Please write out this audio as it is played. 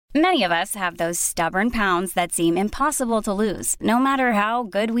Many of us have those stubborn pounds that seem impossible to lose, no matter how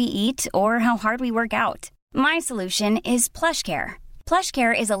good we eat or how hard we work out. My solution is PlushCare.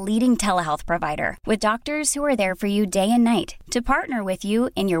 PlushCare is a leading telehealth provider with doctors who are there for you day and night to partner with you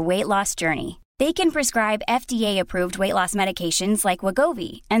in your weight loss journey. They can prescribe FDA-approved weight loss medications like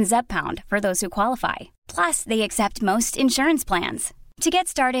Wegovy and Zepbound for those who qualify. Plus, they accept most insurance plans. To get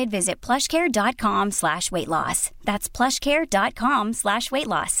started, visit plushcare.com/weightloss. That's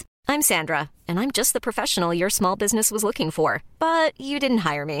plushcare.com/weightloss. I'm Sandra, and I'm just the professional your small business was looking for. But you didn't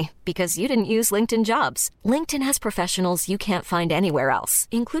hire me because you didn't use LinkedIn Jobs. LinkedIn has professionals you can't find anywhere else,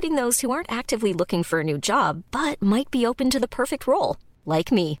 including those who aren't actively looking for a new job, but might be open to the perfect role,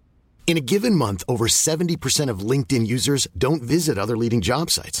 like me. In a given month, over 70% of LinkedIn users don't visit other leading job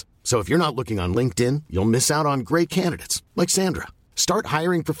sites. So if you're not looking on LinkedIn, you'll miss out on great candidates like Sandra. Start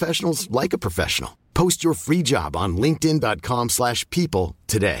hiring professionals like a professional. Post your free job on linkedin.com/people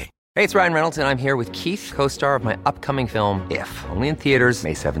today. Hey, it's Ryan Reynolds, and I'm here with Keith, co-star of my upcoming film, If, only in theaters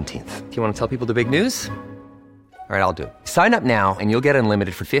May 17th. Do you want to tell people the big news? All right, I'll do it. Sign up now and you'll get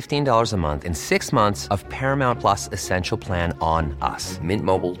unlimited for $15 a month and 6 months of Paramount Plus Essential Plan on us.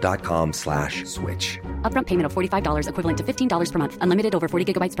 MintMobile.com/switch. Upfront payment of $45 equivalent to $15 per month. Unlimited over 40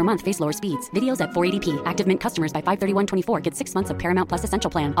 gigabytes per month. Face lower speeds. Videos at 480p. Active Mint customers by 531.24 get 6 months of Paramount Plus Essential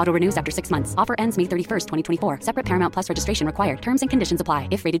Plan. Auto renews after 6 months. Offer ends May 31st, 2024. Separate Paramount Plus registration required. Terms and conditions apply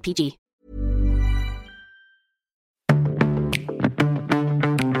if rated PG.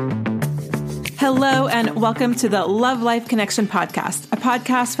 Hello and welcome to the Love Life Connection podcast, a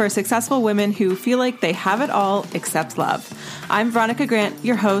podcast for successful women who feel like they have it all except love. I'm Veronica Grant,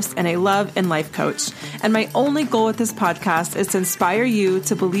 your host and a love and life coach. And my only goal with this podcast is to inspire you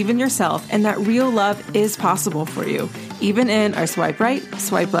to believe in yourself and that real love is possible for you, even in our swipe right,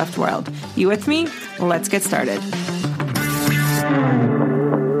 swipe left world. You with me? Let's get started.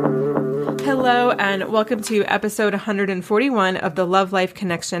 Hello and welcome to episode 141 of the Love Life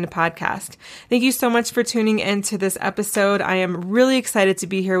Connection podcast. Thank you so much for tuning in to this episode. I am really excited to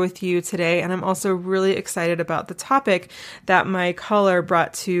be here with you today, and I'm also really excited about the topic that my caller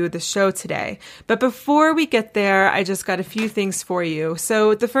brought to the show today. But before we get there, I just got a few things for you.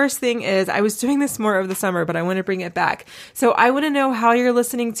 So the first thing is, I was doing this more over the summer, but I want to bring it back. So I want to know how you're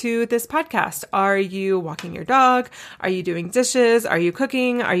listening to this podcast. Are you walking your dog? Are you doing dishes? Are you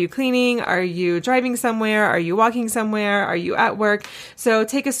cooking? Are you cleaning? Are you driving somewhere? Are you walking somewhere? Are you at work? So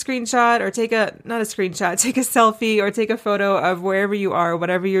take a screenshot or take a selfie or take a photo of wherever you are,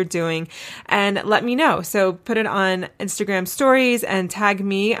 whatever you're doing, and let me know. So put it on Instagram stories and tag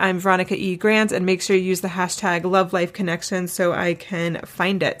me. I'm Veronica E. Grant, and make sure you use the hashtag #LoveLifeConnection so I can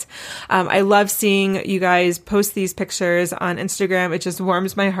find it. I love seeing you guys post these pictures on Instagram. It just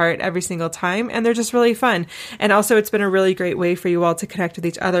warms my heart every single time, and they're just really fun. And also, it's been a really great way for you all to connect with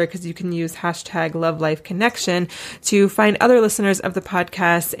each other because you can use hashtag #LoveLifeConnection to find other listeners of the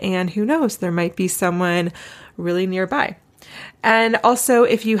podcast, and who knows, there might be someone really nearby. And also,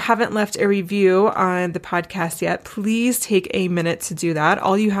 if you haven't left a review on the podcast yet, please take a minute to do that.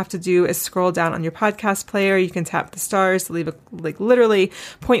 All you have to do is scroll down on your podcast player. You can tap the stars to leave literally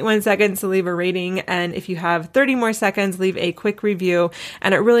 0.1 seconds to leave a rating. And if you have 30 more seconds, leave a quick review.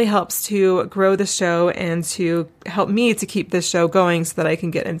 And it really helps to grow the show and to help me to keep this show going so that I can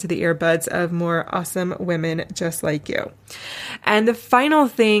get into the earbuds of more awesome women just like you. And the final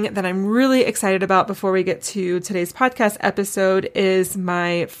thing that I'm really excited about before we get to today's podcast episode is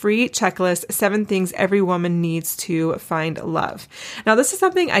my free checklist, 7 things every woman needs to find love. Now, this is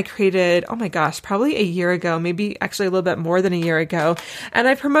something I created, oh my gosh, probably a year ago, maybe actually a little bit more than a year ago. And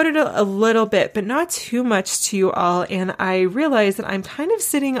I promoted it a little bit, but not too much to you all. And I realized that I'm kind of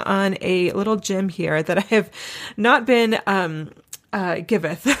sitting on a little gem here that I have not been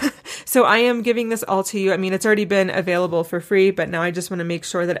giveth. So I am giving this all to you. I mean, it's already been available for free, but now I just want to make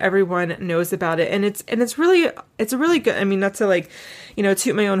sure that everyone knows about it. And it's a really good, I mean, not to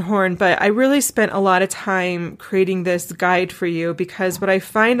toot my own horn, but I really spent a lot of time creating this guide for you, because what I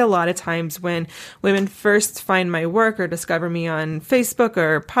find a lot of times when women first find my work or discover me on Facebook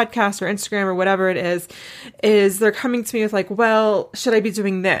or podcast or Instagram or whatever it is they're coming to me with well, should I be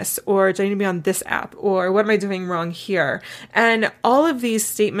doing this? Or do I need to be on this app? Or what am I doing wrong here? And all of these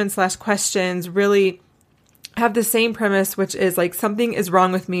statements/questions really have the same premise, which is like something is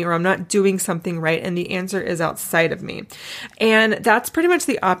wrong with me or I'm not doing something right, and the answer is outside of me. And that's pretty much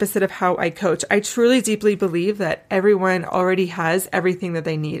the opposite of how I coach. I truly deeply believe that everyone already has everything that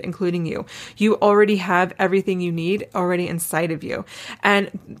they need, including you. You already have everything you need already inside of you.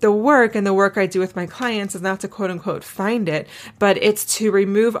 And the work I do with my clients is not to quote unquote find it, but it's to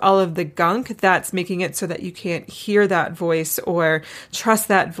remove all of the gunk that's making it so that you can't hear that voice or trust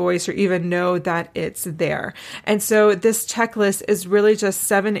that voice or even know that it's there. And so this checklist is really just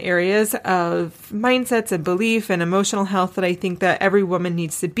 7 areas of mindsets and belief and emotional health that I think that every woman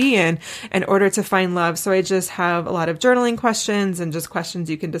needs to be in order to find love. So I just have a lot of journaling questions and just questions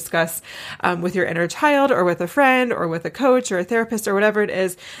you can discuss with your inner child or with a friend or with a coach or a therapist or whatever it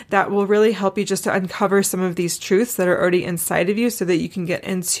is that will really help you just to uncover some of these truths that are already inside of you so that you can get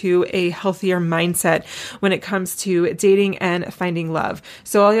into a healthier mindset when it comes to dating and finding love.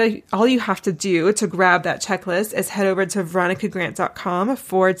 So all you have to do to grab that checklist is head over to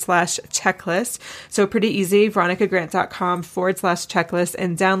veronicagrant.com/checklist. So pretty easy, veronicagrant.com/checklist,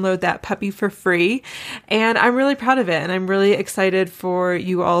 and download that puppy for free. And I'm really proud of it. And I'm really excited for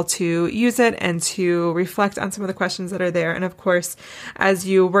you all to use it and to reflect on some of the questions that are there. And of course, as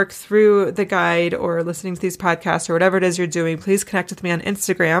you work through the guide or listening to these podcasts or whatever it is you're doing, please connect with me on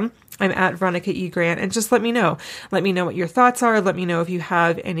Instagram. I'm at Veronica E. Grant, and just let me know. Let me know what your thoughts are. Let me know if you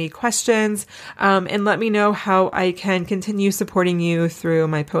have any questions, and let me know how I can continue supporting you through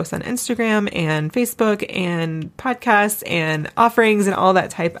my posts on Instagram and Facebook and podcasts and offerings and all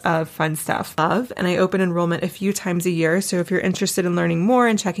that type of fun stuff. And I open enrollment a few times a year. So if you're interested in learning more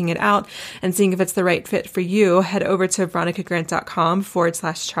and checking it out and seeing if it's the right fit for you, head over to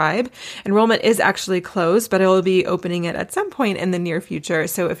veronicagrant.com/tribe. Enrollment is actually closed, but I will be opening it at some point in the near future.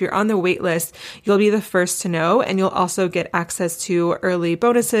 So if you're on the wait list, you'll be the first to know, and you'll also get access to early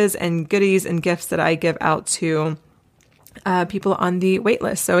bonuses and goodies and gifts that I give out to people on the wait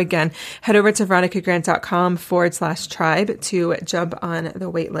list. So again, head over to veronicagrant.com/tribe to jump on the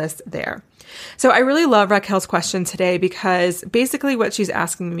wait list there. So I really love Raquel's question today because basically what she's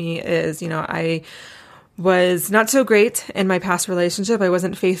asking me is, I was not so great in my past relationship. I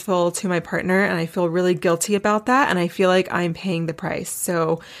wasn't faithful to my partner, and I feel really guilty about that. And I feel like I'm paying the price.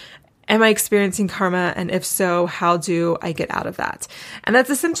 So am I experiencing karma? And if so, how do I get out of that? And that's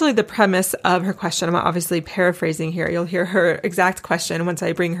essentially the premise of her question. I'm obviously paraphrasing here. You'll hear her exact question once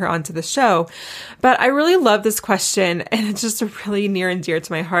I bring her onto the show. But I really love this question, and it's just really near and dear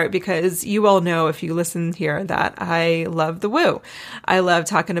to my heart because you all know, if you listen here, that I love the woo. I love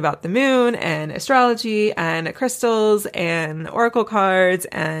talking about the moon and astrology and crystals and oracle cards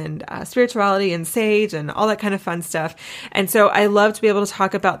and spirituality and sage and all that kind of fun stuff. And so I love to be able to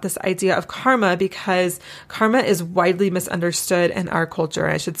talk about this idea of karma because karma is widely misunderstood in our culture.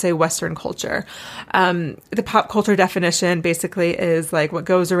 I should say Western culture. The pop culture definition basically is like what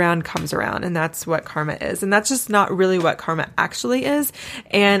goes around comes around, and that's what karma is. And that's just not really what karma actually is.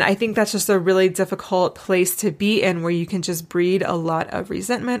 And I think that's just a really difficult place to be in, where you can just breed a lot of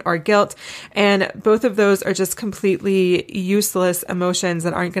resentment or guilt. And both of those are just completely useless emotions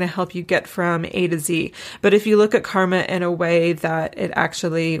that aren't going to help you get from A to Z. But if you look at karma in a way that it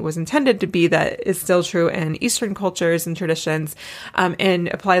actually was intended to be, that is still true in Eastern cultures and traditions, and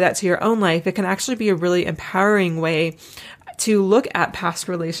apply that to your own life, it can actually be a really empowering way to look at past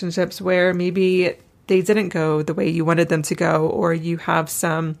relationships where maybe they didn't go the way you wanted them to go, or you have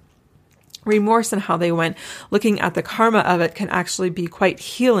some remorse in how they went. Looking at the karma of it can actually be quite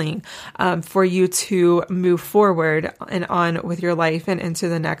healing for you to move forward and on with your life and into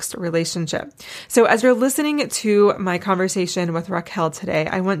the next relationship. So as you're listening to my conversation with Raquel today,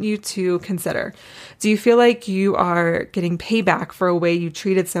 I want you to consider, do you feel like you are getting payback for a way you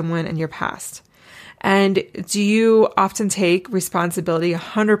treated someone in your past? And do you often take responsibility,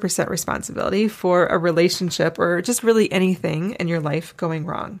 100% responsibility for a relationship or just really anything in your life going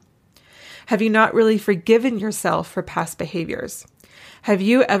wrong? Have you not really forgiven yourself for past behaviors? Have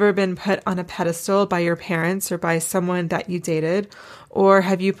you ever been put on a pedestal by your parents or by someone that you dated, or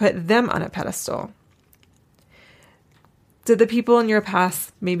have you put them on a pedestal? Did the people in your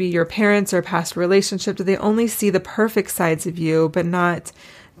past, maybe your parents or past relationship, do they only see the perfect sides of you, but not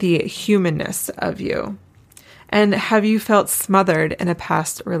the humanness of you? And have you felt smothered in a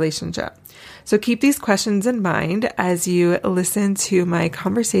past relationship? So keep these questions in mind as you listen to my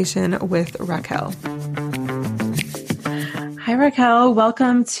conversation with Raquel. Hi, Raquel.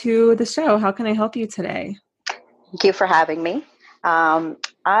 Welcome to the show. How can I help you today? Thank you for having me.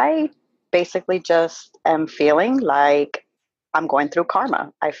 I basically just am feeling like I'm going through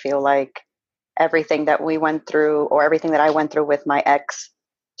karma. I feel like everything that we went through, or everything that I went through with my ex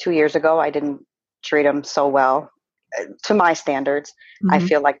 2 years ago, I didn't treat them so well to my standards. I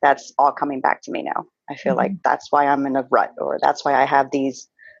feel like that's all coming back to me now. I feel like that's why I'm in a rut, or that's why I have these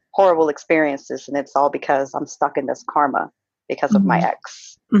horrible experiences. And it's all because I'm stuck in this karma because of my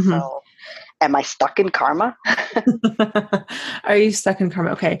ex. So am I stuck in karma? Are you stuck in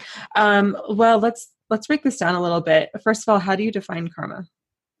karma? Okay. Well, let's break this down a little bit. First of all, how do you define karma?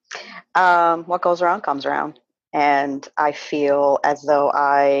 What goes around comes around. And I feel as though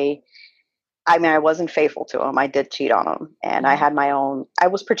I wasn't faithful to him. I did cheat on him, and I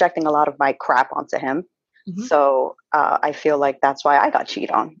was projecting a lot of my crap onto him. So I feel like that's why I got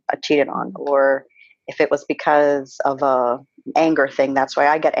cheated on. Or if it was because of a anger thing, that's why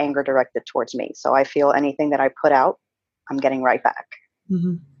I get anger directed towards me. So I feel anything that I put out, I'm getting right back.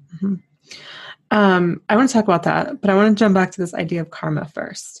 I want to talk about that, but I want to jump back to this idea of karma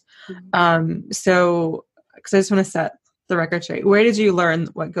first. So, because I just want to set the record straight. Where did you learn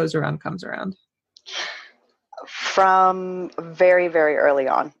what goes around comes around? From very, very early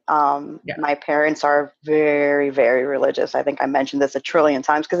on. My parents are very, very religious. I think I mentioned this a trillion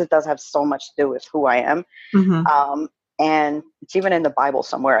times because it does have so much to do with who I am. And it's even in the Bible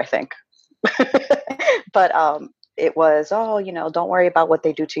somewhere, I think. But it was, don't worry about what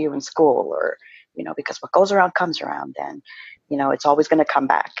they do to you in school, or, because what goes around comes around, and, it's always going to come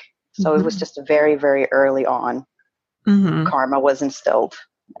back. So it was just very, very early on. Karma was instilled.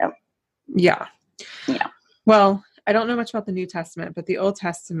 Yeah. Well, I don't know much about the New Testament, but the Old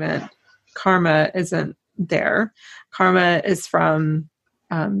Testament, karma isn't there. Karma is from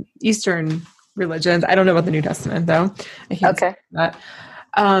Eastern religions. I don't know about the New Testament, though. I can't say that.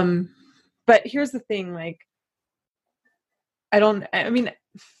 But here's the thing,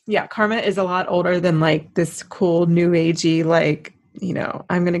 karma is a lot older than this cool new agey,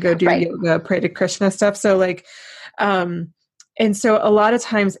 I'm going to go do yoga, pray to Krishna stuff. So and so a lot of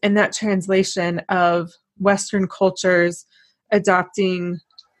times in that translation of Western cultures adopting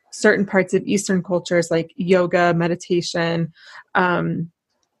certain parts of Eastern cultures, like yoga, meditation,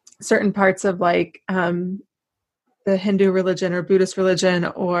 certain parts of the Hindu religion or Buddhist religion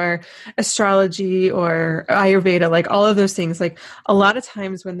or astrology or Ayurveda, all of those things, a lot of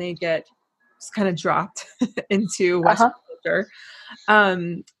times when they get just kind of dropped into Western culture,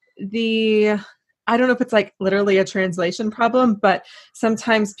 I don't know if it's literally a translation problem, but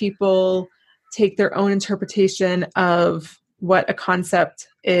sometimes people take their own interpretation of what a concept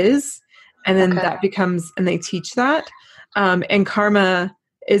is, and then that becomes, and they teach that. And karma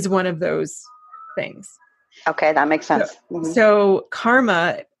is one of those things. Okay, that makes sense. So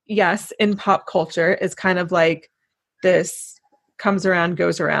karma, yes, in pop culture is kind of this comes around,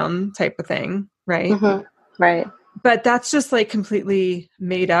 goes around type of thing, right? Right. But that's just completely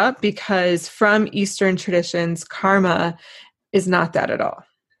made up, because from Eastern traditions, karma is not that at all.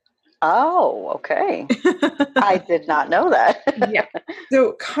 Oh, okay. I did not know that. Yeah.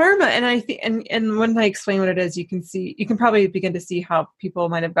 So karma, and I think, and when I explain what it is, you can probably begin to see how people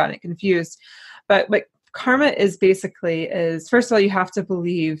might have gotten it confused. But karma is basically first of all, you have to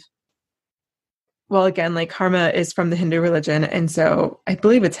believe. Well, again, karma is from the Hindu religion, and so I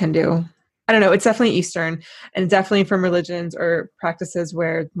believe it's Hindu. I don't know. It's definitely Eastern, and definitely from religions or practices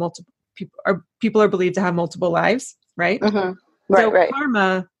where multiple people are believed to have multiple lives, right? Right.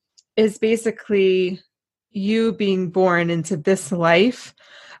 Karma is basically you being born into this life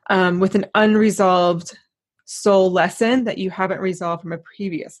with an unresolved soul lesson that you haven't resolved from a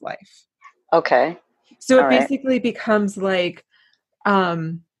previous life. Okay. So it basically becomes the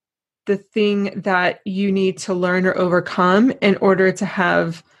thing that you need to learn or overcome in order to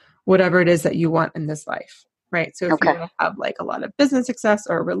have whatever it is that you want in this life, right? So if you want to have a lot of business success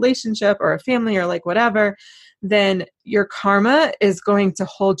or a relationship or a family or whatever, then your karma is going to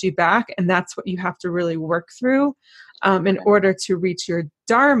hold you back. And that's what you have to really work through in order to reach your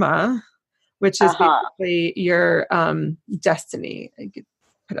dharma, which is basically your destiny. I could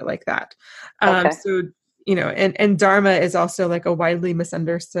put it like that. So, and dharma is also a widely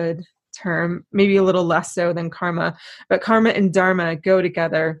misunderstood term, maybe a little less so than karma, but karma and dharma go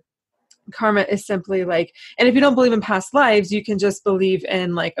together. Karma is simply and if you don't believe in past lives, you can just believe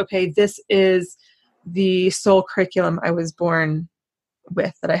in okay, this is the soul curriculum I was born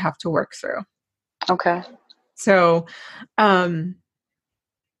with that I have to work through. Okay. So, I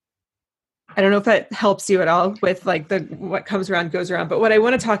don't know if that helps you at all with what comes around goes around, but what I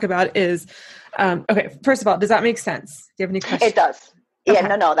want to talk about is, okay, first of all, does that make sense? Do you have any questions? It does.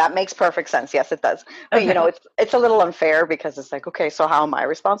 Yeah, no, that makes perfect sense. Yes, it does. But, it's a little unfair because it's okay, so how am I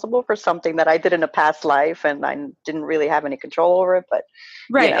responsible for something that I did in a past life and I didn't really have any control over it? But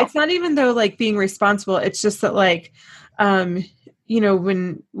right. It's not even though being responsible. It's just that when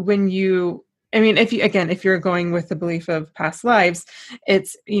you I mean, if you're going with the belief of past lives,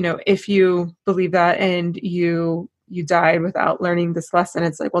 it's, if you believe that and you died without learning this lesson,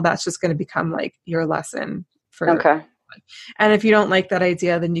 it's like, well, that's just going to become like your lesson for. Okay. And if you don't like that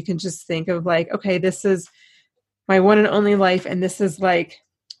idea, then you can just think of like, okay, this is my one and only life. And this is like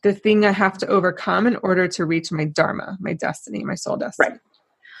the thing I have to overcome in order to reach my dharma, my destiny, my soul destiny.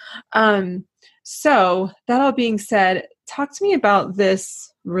 Right. So that all being said, talk to me about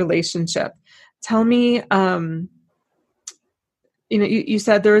this relationship. Tell me, you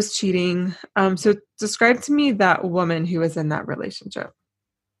said there was cheating. So describe to me that woman who was in that relationship.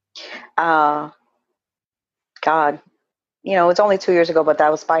 God, it's only 2 years ago, but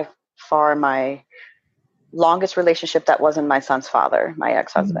that was by far my longest relationship that wasn't my son's father, my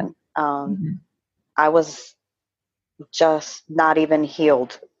ex-husband. I was just not even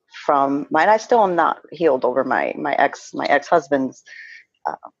healed from mine. I still am not healed over my ex-husband's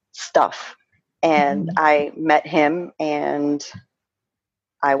stuff. And I met him and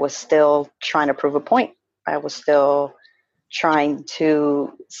I was still trying to prove a point. I was still trying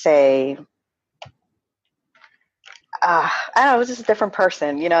to say, I don't know, I was just a different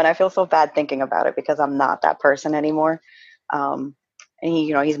person, and I feel so bad thinking about it because I'm not that person anymore. And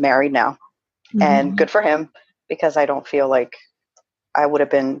he's married now, and good for him, because I don't feel like I would have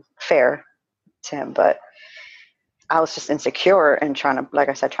been fair to him, but I was just insecure and trying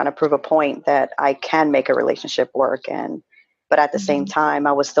to prove a point that I can make a relationship work. But at the same time,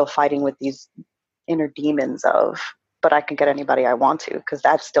 I was still fighting with these inner demons but I can get anybody I want to, because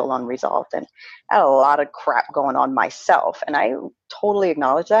that's still unresolved. And I had a lot of crap going on myself. And I totally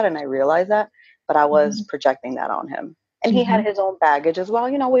acknowledge that. And I realize that, but I was projecting that on him. And he had his own baggage as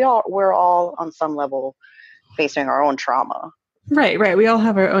well. We're all on some level facing our own trauma. Right. We all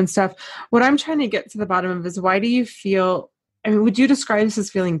have our own stuff. What I'm trying to get to the bottom of is, why do you feel, would you describe this as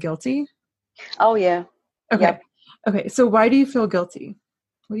feeling guilty? Oh, yeah. Okay. Yep. Okay. So why do you feel guilty?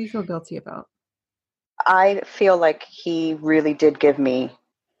 What do you feel guilty about? I feel like he really did give me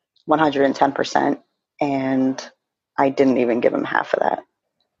 110%, and I didn't even give him half of that.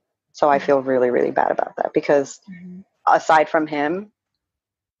 So I feel really, really bad about that, because aside from him,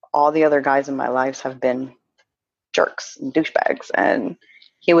 all the other guys in my life have been jerks and douchebags, and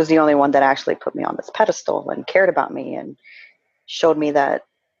he was the only one that actually put me on this pedestal and cared about me and showed me that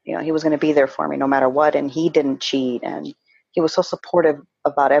he was going to be there for me no matter what. And he didn't cheat, and he was so supportive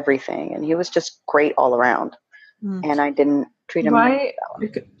about everything, and he was just great all around. And I didn't treat him I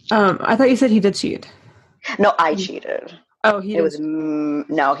thought you said he did cheat. No, I cheated. Oh,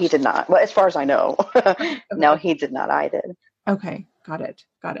 no, he did not. Well, as far as I know. Okay. No, he did not. I did. Okay, got it.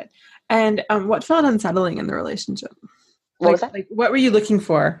 And what felt unsettling in the relationship? What was that? Like, what were you looking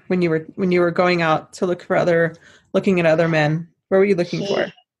for when you were going out to looking at other men? What were you looking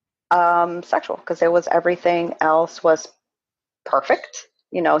for? Sexual, because everything else was perfect.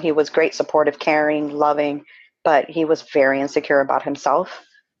 He was great, supportive, caring, loving, but he was very insecure about himself,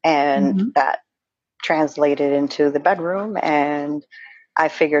 and that translated into the bedroom. And I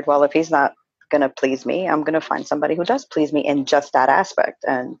figured, well, if he's not going to please me, I'm going to find somebody who does please me in just that aspect.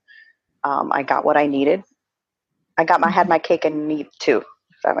 And I got what I needed. I had my cake and eat too,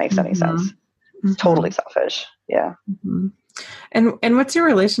 if that makes any sense. Totally selfish. Yeah. And what's your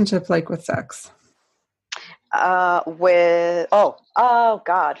relationship like with sex? Oh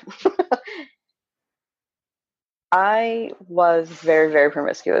God. I was very, very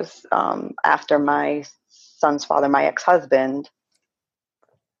promiscuous. After my son's father, my ex-husband,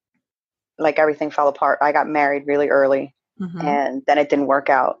 like, everything fell apart. I got married really early, and then it didn't work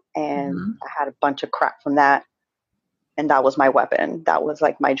out. And I had a bunch of crap from that. And that was my weapon. That was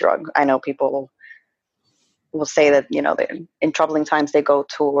like my drug. I know people will say that, in troubling times, they go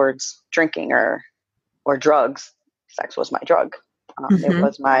towards drinking or drugs. Sex was my drug. It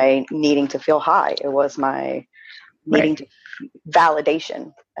was my needing to feel high. It was my needing to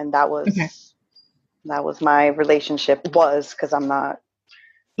validation. And that was my relationship, because I'm not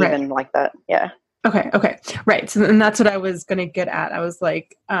even like that. Yeah. Okay. Right. So, and that's what I was going to get at. I was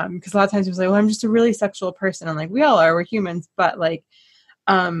like, because a lot of times people say, well, I'm just a really sexual person. I'm like, we all are, we're humans. But like,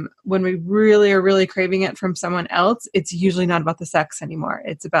 when we really are really craving it from someone else, it's usually not about the sex anymore.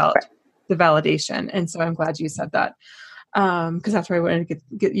 It's about the validation. And so I'm glad you said that. Because that's where I wanted to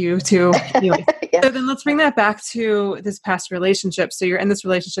get you to. Anyway. So then let's bring that back to this past relationship. So you're in this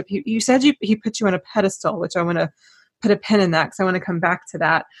relationship. You said he put you on a pedestal, which I want to put a pin in that, because I want to come back to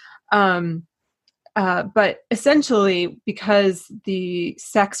that. But essentially, because the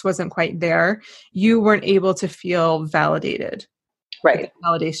sex wasn't quite there, you weren't able to feel validated. Right.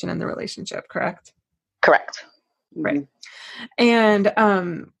 Validation in the relationship, correct? Correct. Right. And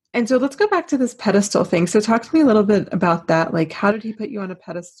And so let's go back to this pedestal thing. So talk to me a little bit about that. Like, how did he put you on a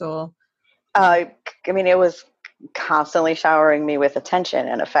pedestal? I mean, it was constantly showering me with attention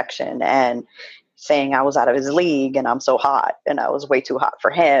and affection and saying I was out of his league and I'm so hot and I was way too hot for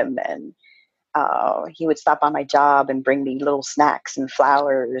him. And he would stop by my job and bring me little snacks and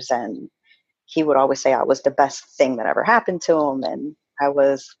flowers. And he would always say I was the best thing that ever happened to him. And I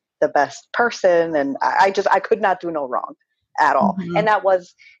was the best person. And I could not do no wrong at all. Mm-hmm. And that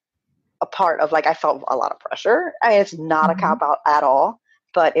was a part of, like, I felt a lot of pressure. I mean, it's not a cop out at all,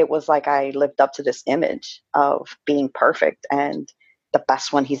 but it was like I lived up to this image of being perfect and the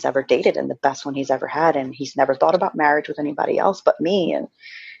best one he's ever dated and the best one he's ever had. And he's never thought about marriage with anybody else but me. And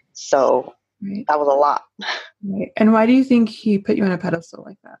so that was a lot. Right. And why do you think he put you on a pedestal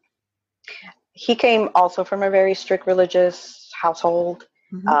like that? He came also from a very strict religious household,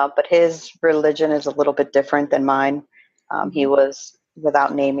 but his religion is a little bit different than mine. He was,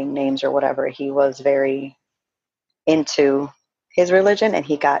 without naming names or whatever, he was very into his religion and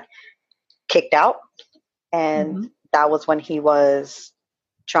he got kicked out. And that was when he was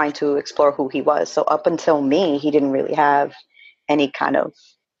trying to explore who he was. So up until me, he didn't really have any kind of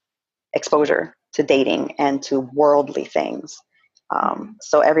exposure to dating and to worldly things.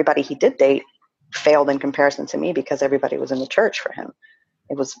 So everybody he did date failed in comparison to me because everybody was in the church for him.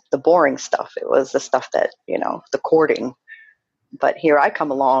 It was the boring stuff. It was the stuff that, the courting. But here I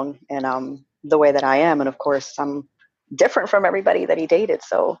come along and I'm the way that I am. And of course, I'm different from everybody that he dated.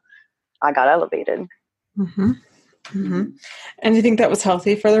 So I got elevated. Mm-hmm. Mm-hmm. And do you think that was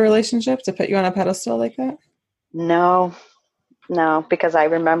healthy for the relationship to put you on a pedestal like that? No, because I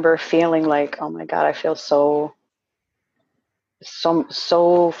remember feeling like, oh my God, I feel so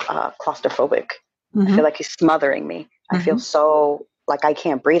claustrophobic. I feel like he's smothering me. I feel so like I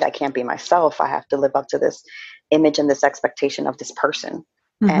can't breathe. I can't be myself. I have to live up to this image and this expectation of this person.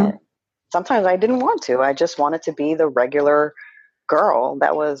 And sometimes I didn't want to. I just wanted to be the regular girl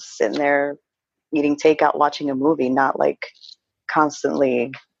that was sitting there eating takeout, watching a movie, not like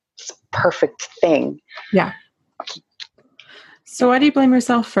constantly this perfect thing. Yeah. So why do you blame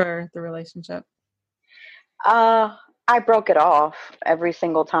yourself for the relationship? I broke it off every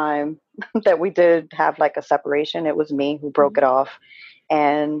single time that we did have like a separation. It was me who broke it off.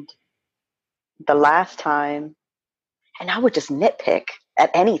 And the last time, and I would just nitpick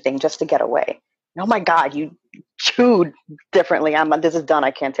at anything just to get away. Oh my God, you chewed differently. This is done.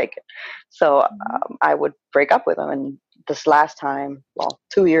 I can't take it. So I would break up with him. And this last time,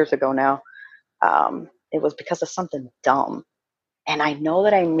 2 years ago now, it was because of something dumb. And I know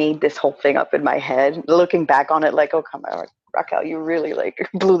that I made this whole thing up in my head, looking back on it like, oh, come on, Raquel, you really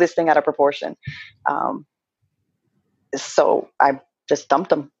blew this thing out of proportion. So I just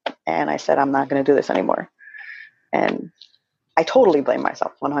dumped him and I said, I'm not going to do this anymore. And I totally blame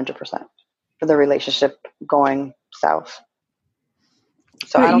myself 100% for the relationship going south.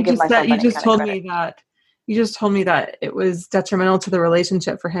 So but I don't give myself you any just kind told of me credit. that you just told me that it was detrimental to the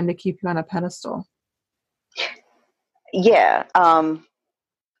relationship for him to keep you on a pedestal. Yeah.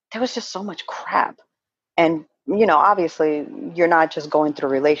 There was just so much crap. And, obviously you're not just going through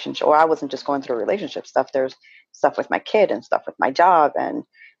a relationship, or I wasn't just going through relationship stuff. There's stuff with my kid and stuff with my job. And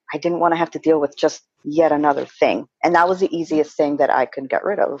I didn't want to have to deal with just yet another thing. And that was the easiest thing that I could get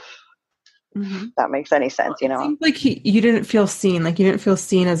rid of. If that makes any sense, It seems like you didn't feel seen, like you didn't feel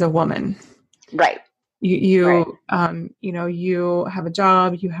seen as a woman. Right. You right. You have a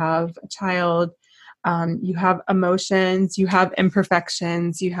job, you have a child, you have emotions, you have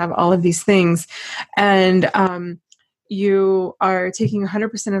imperfections, you have all of these things. And you are taking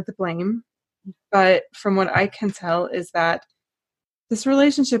 100% of the blame. But from what I can tell is that this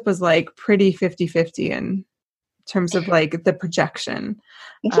relationship was like pretty 50-50 in terms of like the projection.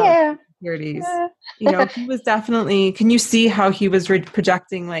 Yeah. Insecurities. He was definitely, can you see how he was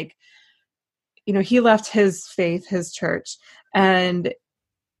projecting, like, he left his faith, his church, and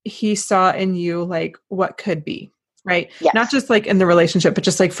he saw in you like what could be, right? Yes. Not just like in the relationship, but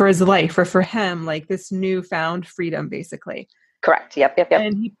just like for his life or for him, like this newfound freedom, basically. Correct. Yep.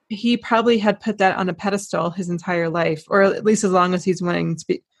 And he probably had put that on a pedestal his entire life, or at least as long as he's wanting to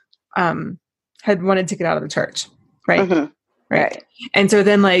be, had wanted to get out of the church. Right. Mm-hmm. Right. And so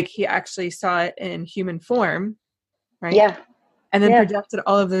then like he actually saw it in human form. Right. Yeah. And then projected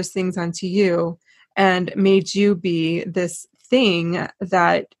all of those things onto you and made you be this thing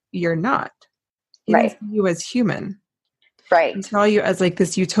that you're not. He didn't see you as human. Right. He saw you as like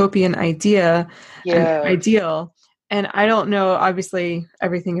this utopian idea and ideal. And I don't know, obviously,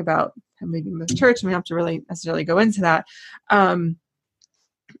 everything about him leaving the church. I don't have to really necessarily go into that.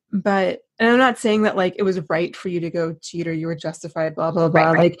 But, and I'm not saying that like it was right for you to go cheat or you were justified, blah, blah,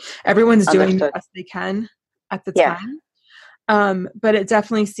 blah. Right. Like everyone's doing the Understood. best they can at the time. But it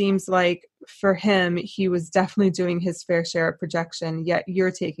definitely seems like for him, he was definitely doing his fair share of projection, yet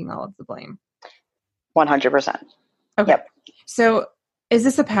you're taking all of the blame. 100%. Okay. Yep. So is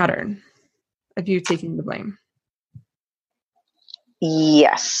this a pattern of you taking the blame?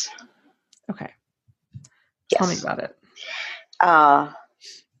 Yes. Okay. Yes. Tell me about it.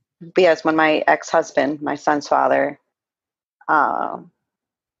 Because when my ex-husband, my son's father,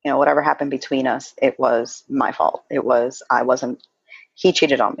 whatever happened between us, it was my fault. He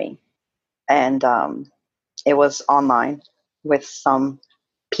cheated on me. And it was online with some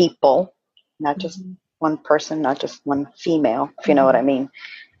people, not just one person, not just one female, if you know what I mean.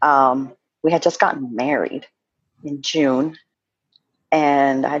 We had just gotten married in June,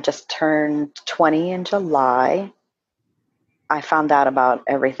 and I just turned 20 in July. I found out about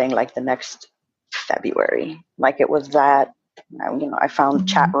everything like the next February. Like it was that, I found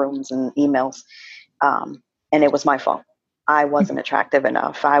chat rooms and emails, and it was my fault. I wasn't attractive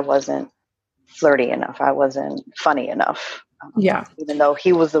enough. I wasn't flirty enough. I wasn't funny enough. Even though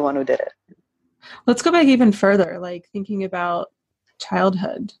he was the one who did it. Let's go back even further, like thinking about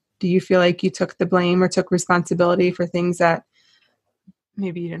childhood. Do you feel like you took the blame or took responsibility for things that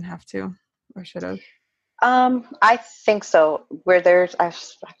maybe you didn't have to or should have? I think so. I have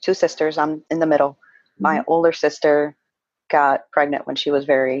two sisters. I'm in the middle. My older sister got pregnant when she was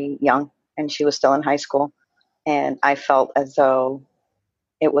very young and she was still in high school. And I felt as though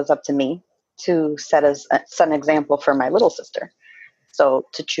it was up to me to set an example for my little sister. So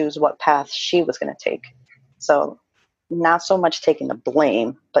to choose what path she was going to take. So not so much taking the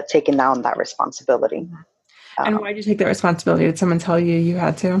blame, but taking down that responsibility. And why did you take that responsibility? Did someone tell you you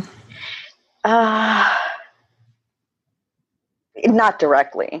had to? Not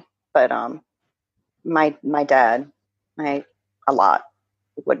directly, but my dad, a lot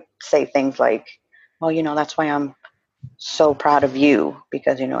would say things like, well, that's why I'm so proud of you,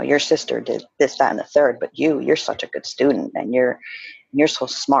 because your sister did this, that, and the third, but you're such a good student and you're so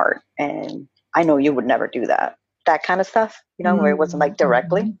smart, and I know you would never do that kind of stuff, where it wasn't like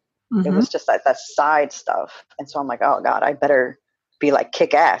directly. It was just that side stuff. And so I'm like, oh God, I better be like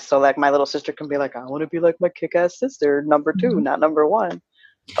kick ass, so like my little sister can be like, I want to be like my kick ass sister, number 2, not number 1.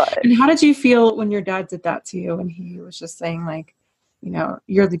 But and how did you feel when your dad did that to you, and he was just saying like,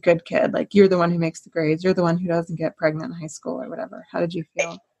 you're the good kid, like you're the one who makes the grades, you're the one who doesn't get pregnant in high school or whatever? How did you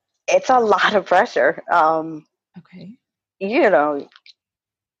feel? It's a lot of pressure. Okay.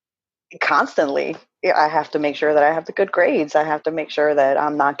 Constantly, I have to make sure that I have the good grades. I have to make sure that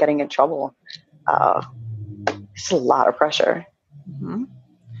I'm not getting in trouble. It's a lot of pressure.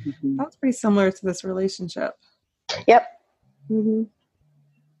 That's pretty similar to this relationship. Yep.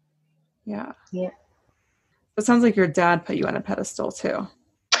 Yeah. It sounds like your dad put you on a pedestal too.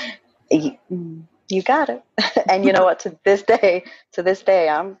 You got it. And you know what? To this day,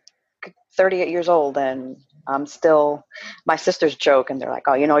 I'm 38 years old and I'm still, my sisters joke and they're like,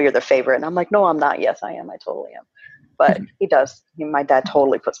 oh, you're the favorite. And I'm like, no, I'm not. Yes, I am. I totally am. But he does. My dad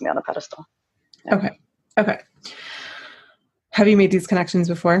totally puts me on a pedestal. Yeah. Okay. Have you made these connections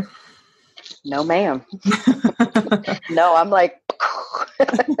before? No, ma'am. No, I'm like,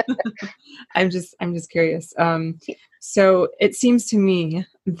 I'm just curious. So it seems to me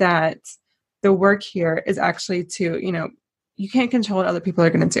that the work here is actually to, you can't control what other people are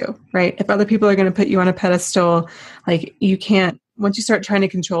going to do, right? If other people are going to put you on a pedestal, like you can't, once you start trying to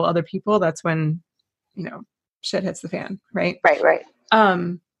control other people, that's when, shit hits the fan, right? Right.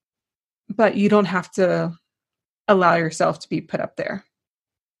 But you don't have to allow yourself to be put up there.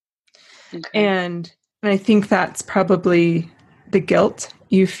 Okay. And I think that's probably the guilt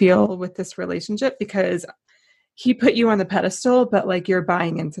you feel with this relationship, because he put you on the pedestal, but like you're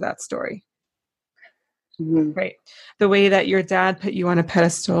buying into that story. Right. The way that your dad put you on a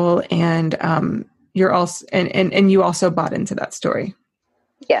pedestal and you're also, and you also bought into that story.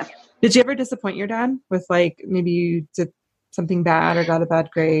 Yeah. Did you ever disappoint your dad with like, maybe you did something bad or got a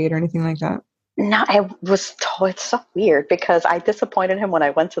bad grade or anything like that? No, it's so weird because I disappointed him when I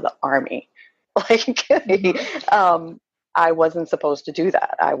went to the Army. Like, I wasn't supposed to do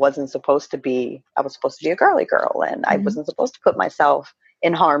that. I was supposed to be a girly girl, and I wasn't supposed to put myself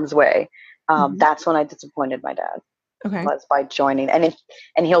in harm's way. That's when I disappointed my dad. Okay. Was by joining, and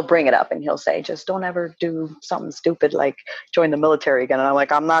he'll bring it up and he'll say, just don't ever do something stupid like join the military again. And I'm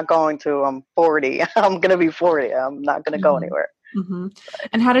like, I'm not going to. I'm 40. I'm going to be 40. I'm not going to go anywhere. Mm-hmm.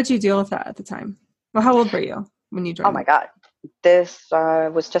 And how did you deal with that at the time? Well, how old were you when you joined? Oh my God. This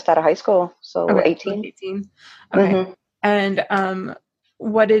was just out of high school. So 18. 18. Okay. And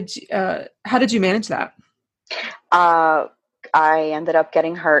how did you manage that? I ended up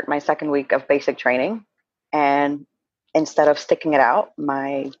getting hurt my second week of basic training. And instead of sticking it out,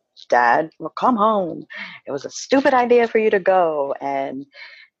 my dad, well, come home. It was a stupid idea for you to go. And,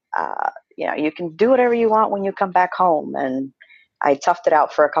 you can do whatever you want when you come back home. And I toughed it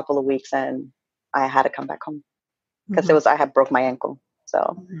out for a couple of weeks and I had to come back home because I had broke my ankle.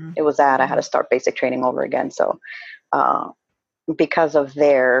 So it was that I had to start basic training over again. So because of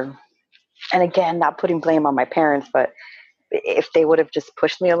and again, not putting blame on my parents, but if they would have just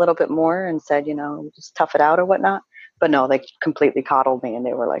pushed me a little bit more and said, just tough it out or whatnot. But no, they completely coddled me and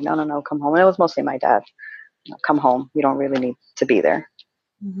they were like, no, come home. And it was mostly my dad. Come home. You don't really need to be there.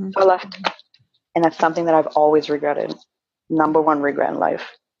 So I left. And that's something that I've always regretted. Number one regret in life.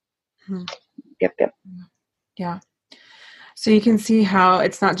 Yep. Yeah. So you can see how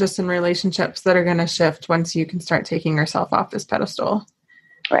it's not just in relationships that are going to shift once you can start taking yourself off this pedestal.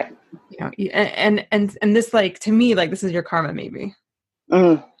 Right. And this, like, to me, like, this is your karma, maybe.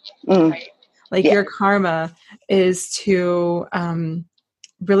 Right? Like your karma is to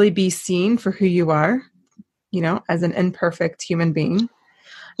really be seen for who you are, as an imperfect human being.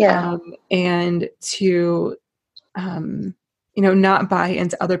 Yeah. And to, not buy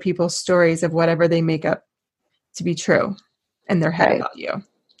into other people's stories of whatever they make up to be true in their head about you.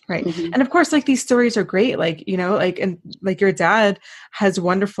 Right. And of course, like, these stories are great. Like, and like your dad has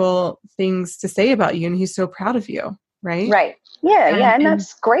wonderful things to say about you and he's so proud of you. Right. Right. Yeah. And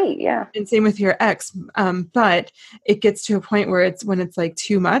that's great. Yeah. And same with your ex. But it gets to a point where when it's like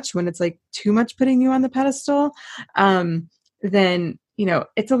too much putting you on the pedestal, then,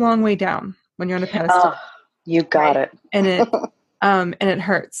 it's a long way down when you're on a pedestal. You got it. And it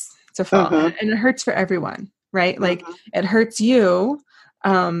hurts to fall and it hurts for everyone. Right. Like it hurts you.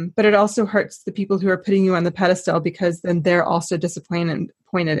 But it also hurts the people who are putting you on the pedestal because then they're also disappointed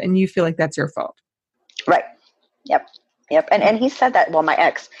and you feel like that's your fault. Right. Yep. And he said that, well, my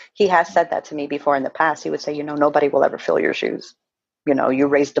ex, he has said that to me before in the past. He would say, nobody will ever fill your shoes. You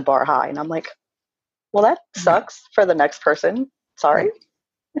raised the bar high. And I'm like, well, that sucks for the next person. Sorry.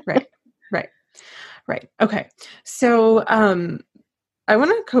 Right. Okay. So, I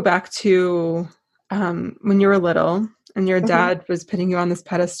want to go back to, when you were little and your dad was putting you on this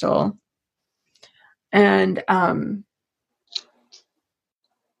pedestal and,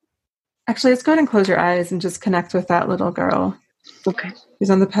 actually, let's go ahead and close your eyes and just connect with that little girl. Okay. She's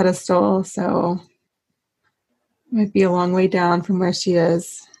on the pedestal, so it might be a long way down from where she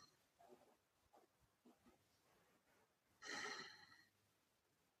is.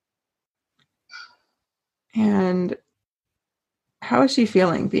 And how is she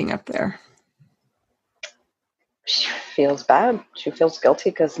feeling being up there? She feels bad. She feels guilty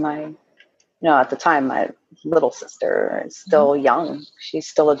because at the time, my little sister is still young. She's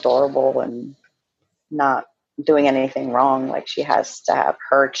still adorable and not doing anything wrong. Like, she has to have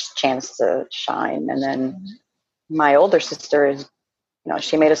her chance to shine. And then my older sister is,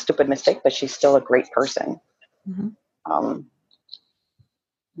 she made a stupid mistake, but she's still a great person.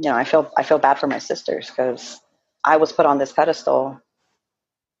 I feel bad for my sisters because I was put on this pedestal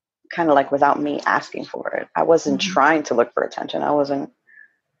kind of like without me asking for it. I wasn't trying to look for attention. I wasn't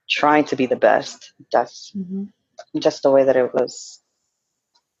trying to be the best. That's just the way that it was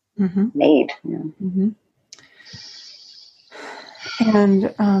made.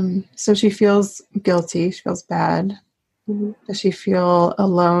 And so she feels guilty. She feels bad. Does she feel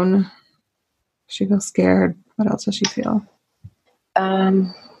alone? Does she feel scared? What else does she feel?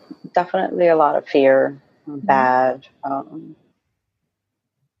 Definitely a lot of fear, bad,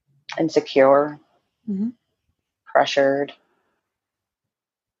 insecure, pressured.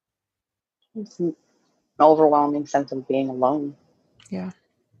 It's an overwhelming sense of being alone. Yeah.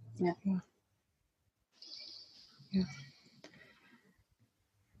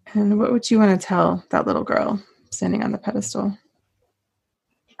 And what would you want to tell that little girl standing on the pedestal?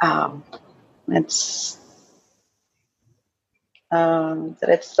 It's that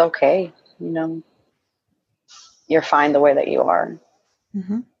it's okay. You're fine the way that you are.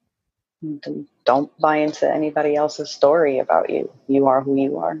 Don't buy into anybody else's story about you. You are who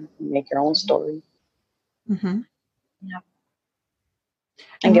you are. You make your own story. And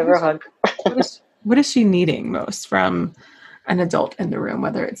give her a hug. What is she needing most from an adult in the room,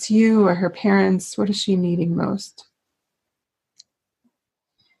 whether it's you or her parents? What is she needing most?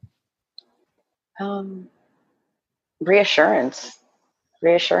 Reassurance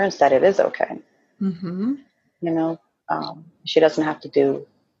that it is okay. She doesn't have to do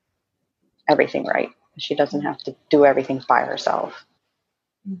everything right. She doesn't have to do everything by herself.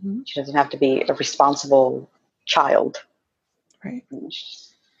 She doesn't have to be a responsible child. Right.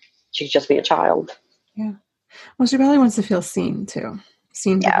 She'd just be a child. Yeah. Well, she probably wants to feel seen too.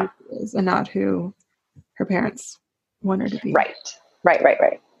 Seen for who she is and not who her parents want her to be. Right.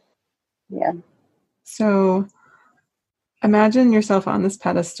 Yeah. So imagine yourself on this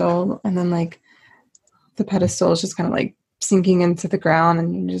pedestal, and then like the pedestal is just kind of like sinking into the ground,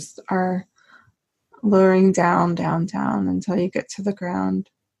 and you just are lowering down until you get to the ground.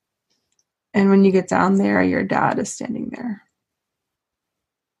 And when you get down there, your dad is standing there.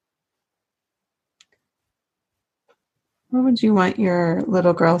 What would you want your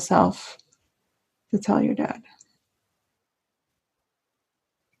little girl self to tell your dad?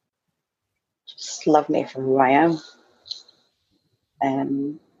 Just love me for who I am,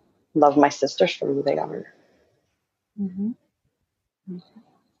 and love my sisters for who they are. Mm-hmm.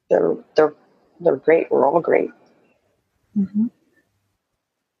 They're great. We're all great. Mm-hmm.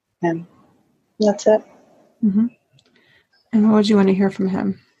 And that's it. Mm-hmm. And what would you want to hear from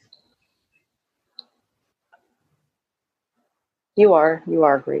him? You are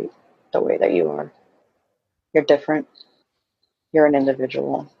great the way that you are. You're different. You're an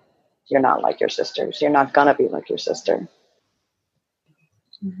individual. You're not like your sisters. You're not gonna be like your sister.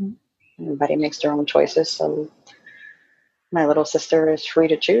 Mm-hmm. Everybody makes their own choices. So my little sister is free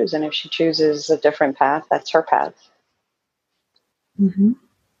to choose. And if she chooses a different path, that's her path. Mm-hmm.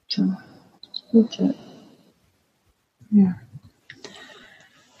 So that's it. Yeah.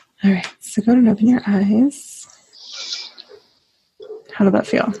 All right. So go ahead and open your eyes. How did that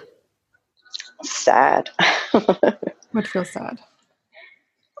feel? Sad. What feels sad?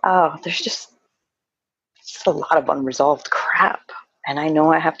 Oh, there's just a lot of unresolved crap. And I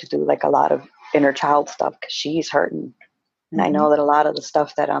know I have to do like a lot of inner child stuff because she's hurting. And I know that a lot of the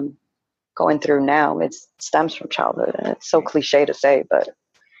stuff that I'm going through now, it stems from childhood. And it's so cliche to say, but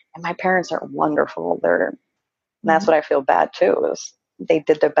and my parents are wonderful. And that's what I feel bad too, is they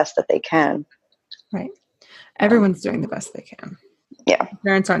did their best that they can. Right. Everyone's doing the best they can. Yeah.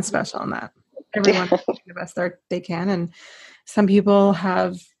 Parents aren't special in that. Everyone's doing the best they can. And some people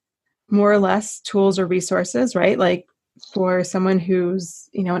have more or less tools or resources, right? Like for someone who's,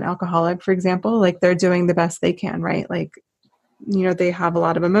 an alcoholic, for example, like they're doing the best they can, right? Like, they have a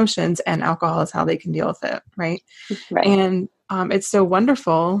lot of emotions and alcohol is how they can deal with it. Right. Right. And it's so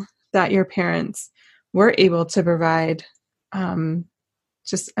wonderful that your parents were able to provide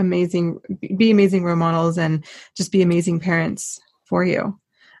just be amazing role models and just be amazing parents for you.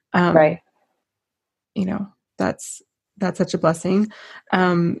 Right. That's such a blessing.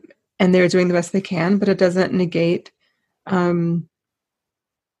 And they're doing the best they can, but it doesn't negate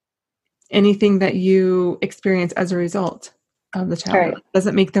anything that you experience as a result of the childhood. Right.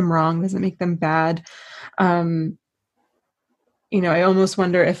 Doesn't make them wrong, doesn't make them bad. I almost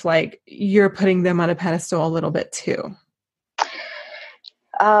wonder if like you're putting them on a pedestal a little bit too.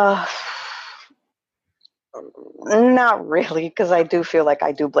 Not really, because I do feel like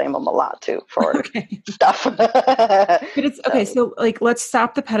I do blame them a lot too for stuff. But it's okay. So like, let's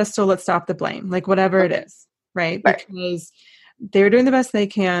stop the pedestal. Let's stop the blame, like whatever it is. Right. Because they're doing the best they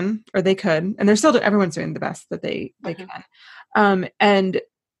can, or they could, and they're still everyone's doing the best that they can. And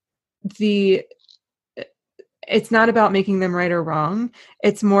it's not about making them right or wrong.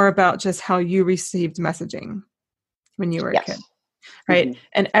 It's more about just how you received messaging when you were a kid. Right. Mm-hmm.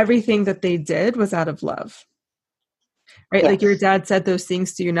 And everything that they did was out of love. Right. Yes. Like your dad said those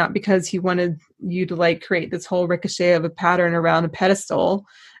things to you, not because he wanted you to like create this whole ricochet of a pattern around a pedestal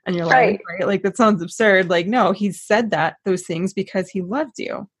and you're like, right? Like that sounds absurd. Like, no, he said those things because he loved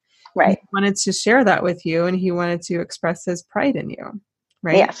you. Right. He wanted to share that with you and he wanted to express his pride in you.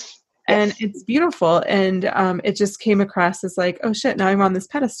 Right. Yes. And it's beautiful. And it just came across as like, oh shit, now I'm on this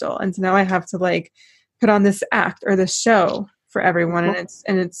pedestal. And so now I have to like put on this act or this show for everyone.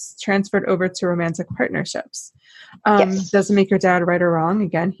 And it's transferred over to romantic partnerships. Doesn't make your dad right or wrong.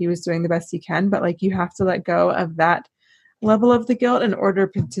 Again, he was doing the best he can, but like you have to let go of that level of the guilt in order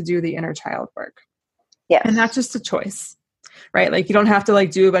to do the inner child work. Yeah. And that's just a choice, right? Like you don't have to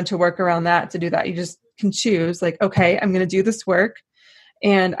like do a bunch of work around that to do that. You just can choose like, okay, I'm going to do this work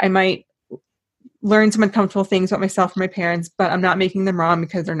and I might learn some uncomfortable things about myself and my parents, but I'm not making them wrong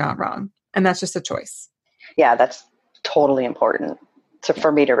because they're not wrong. And that's just a choice. Yeah. That's totally important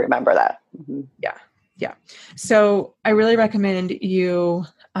for me to remember that. Mm-hmm. Yeah. Yeah. So I really recommend you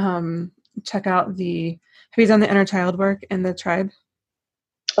check out have you done the inner child work in the tribe?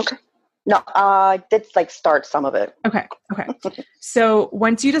 Okay. No, I did like start some of it. Okay. So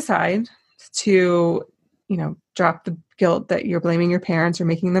once you decide to, drop the guilt that you're blaming your parents or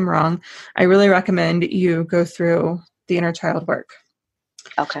making them wrong, I really recommend you go through the inner child work.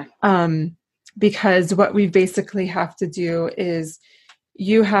 Okay. because what we basically have to do is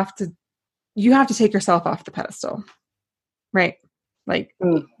you have to take yourself off the pedestal, right? Like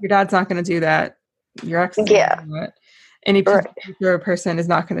your dad's not going to do that. Your ex is not going to do it. Any particular person is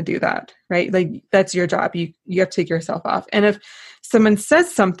not going to do that, right? Like that's your job. You have to take yourself off. And if someone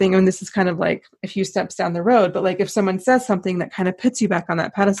says something, and this is kind of like a few steps down the road, but like if someone says something that kind of puts you back on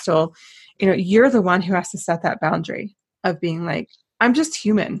that pedestal, you know, you're the one who has to set that boundary of being like, I'm just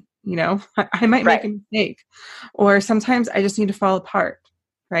human, you know, I might make a mistake, or sometimes I just need to fall apart,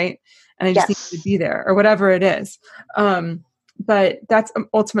 right? And I just need to be there, or whatever it is. But that's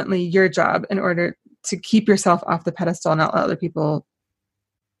ultimately your job in order to keep yourself off the pedestal and not let other people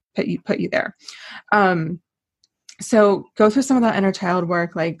put you there. So go through some of that inner child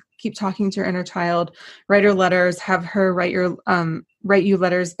work, like keep talking to your inner child, write her letters, have her write you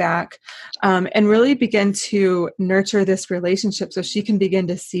letters back, and really begin to nurture this relationship so she can begin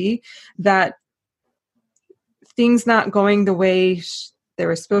to see that things not going the way they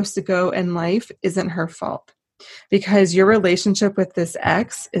were supposed to go in life isn't her fault, because your relationship with this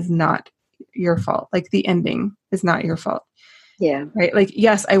ex is not your fault. Like the ending is not your fault. Yeah. Right. Like,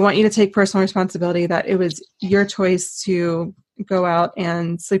 yes, I want you to take personal responsibility that it was your choice to go out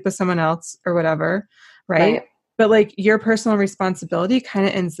and sleep with someone else or whatever. Right. But like your personal responsibility kind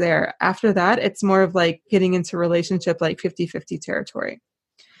of ends there. After that, it's more of like getting into relationship, like 50-50 territory.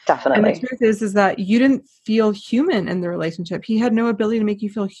 Definitely. And the truth is that you didn't feel human in the relationship. He had no ability to make you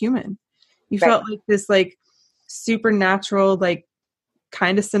feel human. You felt like this, like supernatural, like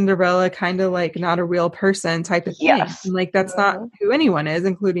kind of Cinderella, kind of like not a real person type of thing. And like, that's not who anyone is,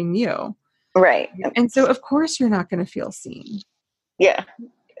 including you. Right. And so of course you're not going to feel seen. Yeah.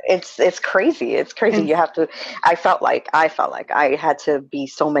 It's crazy. It's crazy. And you have to, I felt like I had to be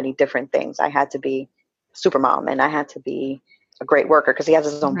so many different things. I had to be super mom, and I had to be a great worker because he has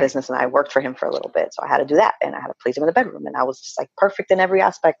his own business, and I worked for him for a little bit. So I had to do that, and I had to please him in the bedroom, and I was just like perfect in every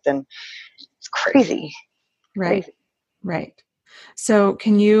aspect. And it's crazy. Right. Crazy. Right. So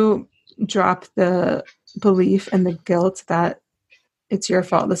can you drop the belief and the guilt that it's your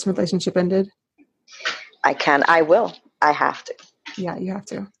fault this relationship ended? I can. I will. I have to. Yeah, you have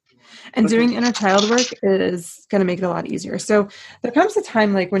to. And doing inner child work is going to make it a lot easier. So there comes a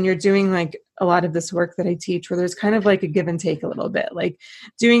time like when you're doing like a lot of this work that I teach where there's kind of like a give and take a little bit, like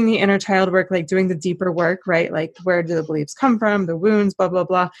doing the inner child work, like doing the deeper work, right? Like where do the beliefs come from, the wounds, blah, blah,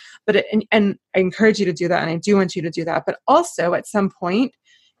 blah. But and I encourage you to do that. And I do want you to do that. But also at some point,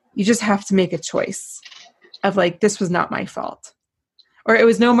 you just have to make a choice of like, this was not my fault. Or it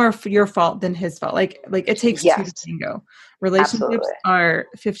was no more your fault than his fault. Like it takes two to tango. Relationships are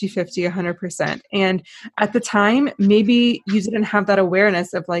 50-50, 100%. And at the time, maybe you didn't have that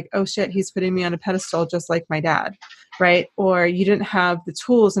awareness of like, oh shit, he's putting me on a pedestal just like my dad, right? Or you didn't have the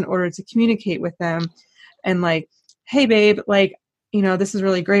tools in order to communicate with them and like, hey babe, like, you know, this is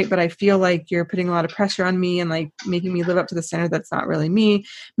really great, but I feel like you're putting a lot of pressure on me and like making me live up to the standard that's not really me.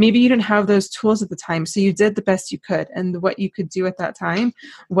 Maybe you didn't have those tools at the time. So you did the best you could. And what you could do at that time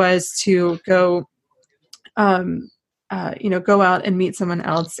was to go, go out and meet someone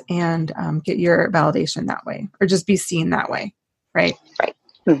else and get your validation that way, or just be seen that way. Right. Right.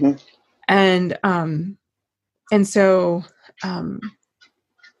 Mm-hmm. And so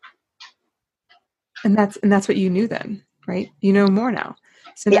that's what you knew then. Right. You know more now.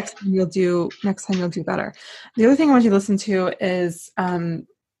 So next time you'll do better. The other thing I want you to listen to is my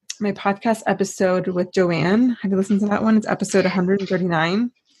podcast episode with Joanne. Have you listened to that one? It's episode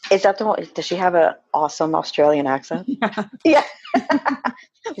 139. Is that the one? Does she have an awesome Australian accent? Yeah.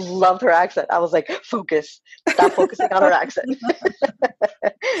 Loved her accent. I was like, focus. Stop focusing on her accent.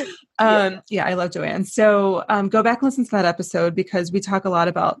 Yeah, I love Joanne. So go back and listen to that episode because we talk a lot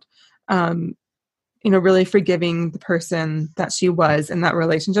about really forgiving the person that she was in that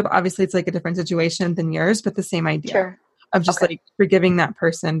relationship. Obviously it's like a different situation than yours, but the same idea of just like forgiving that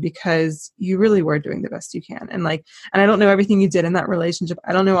person because you really were doing the best you can. And I don't know everything you did in that relationship.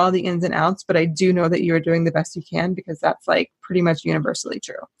 I don't know all the ins and outs, but I do know that you were doing the best you can because that's like pretty much universally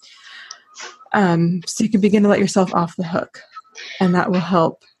true. So you can begin to let yourself off the hook, and that will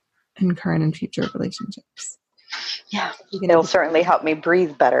help in current and future relationships. Yeah. It'll certainly help me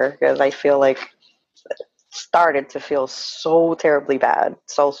breathe better because I feel like started to feel so terribly bad,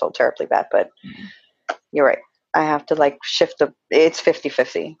 so terribly bad, but you're right. I have to like shift it's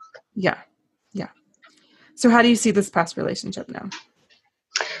 50-50. Yeah. Yeah. So how do you see this past relationship now?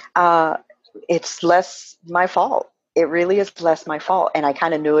 It's less my fault. It really is less my fault. And I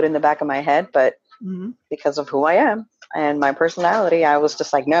kind of knew it in the back of my head, but because of who I am and my personality, I was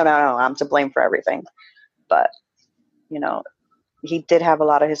just like, no, I'm to blame for everything. But, he did have a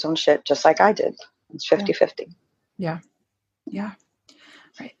lot of his own shit, just like I did. It's 50-50. Yeah. Yeah.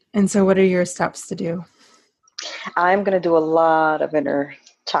 Right. And so what are your steps to do? I'm going to do a lot of inner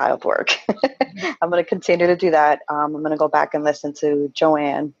child work. I'm going to continue to do that. I'm going to go back and listen to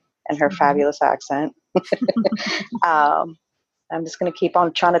Joanne and her fabulous accent. I'm just going to keep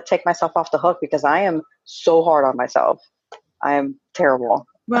on trying to take myself off the hook because I am so hard on myself. I am terrible.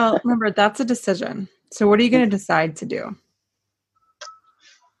 Well, remember, that's a decision. So what are you going to decide to do?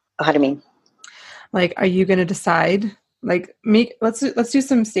 How do you mean? Like, are you going to decide, like, let's do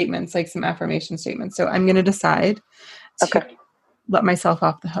some statements, like some affirmation statements. So I'm going to decide to let myself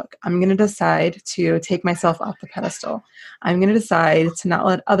off the hook. I'm going to decide to take myself off the pedestal. I'm going to decide to not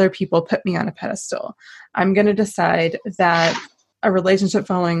let other people put me on a pedestal. I'm going to decide that a relationship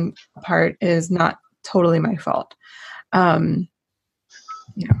falling apart is not totally my fault. All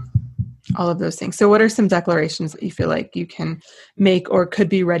of those things. So what are some declarations that you feel like you can make or could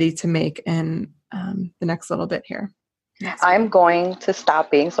be ready to make in the next little bit here? I'm going to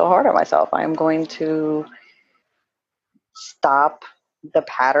stop being so hard on myself. I'm going to stop the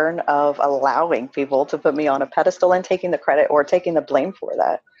pattern of allowing people to put me on a pedestal and taking the credit or taking the blame for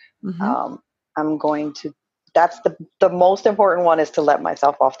that. Mm-hmm. I'm going to, that's the most important one, is to let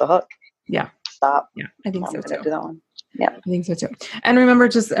myself off the hook. Yeah. Stop. Yeah. I think so too. Do that one. Yeah. I think so too. And remember,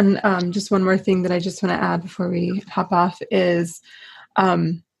 just one more thing that I just want to add before we hop off is,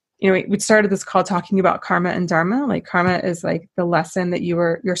 we started this call talking about karma and dharma. Like, karma is like the lesson that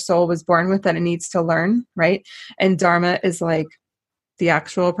your soul was born with that it needs to learn, right? And dharma is like the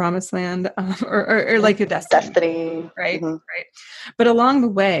actual promised land, or like a destiny, right? Mm-hmm. Right. But along the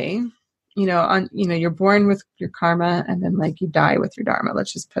way, you're born with your karma, and then like you die with your dharma.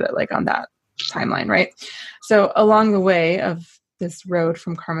 Let's just put it like on that timeline, right? So along the way of this road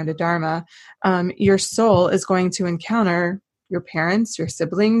from karma to dharma, your soul is going to encounter your parents, your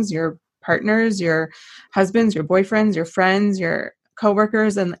siblings, your partners, your husbands, your boyfriends, your friends, your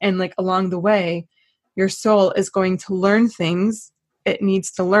coworkers, and like along the way, your soul is going to learn things it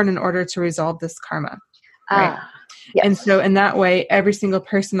needs to learn in order to resolve this karma, right? Yes. And so in that way, every single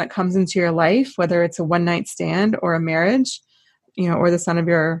person that comes into your life, whether it's a one-night stand or a marriage, or the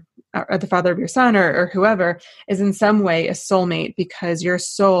father of your son or whoever, is in some way a soulmate, because your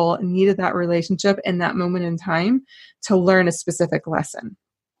soul needed that relationship in that moment in time to learn a specific lesson.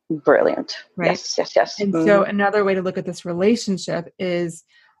 Brilliant. Right? Yes. And so another way to look at this relationship is,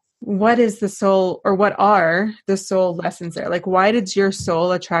 what is the soul, or what are the soul lessons there? Like, why did your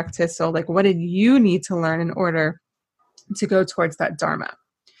soul attract his soul? Like, what did you need to learn in order to go towards that dharma?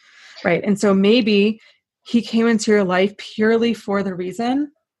 Right. And so maybe he came into your life purely for the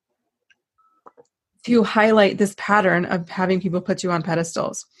reason to highlight this pattern of having people put you on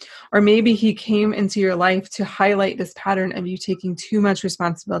pedestals. Or maybe he came into your life to highlight this pattern of you taking too much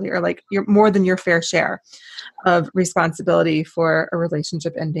responsibility, or like you're more than your fair share of responsibility for a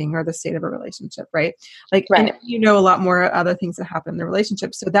relationship ending or the state of a relationship, right? Like, right. And a lot more other things that happen in the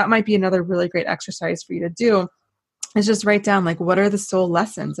relationship. So that might be another really great exercise for you to do, is just write down, like, what are the soul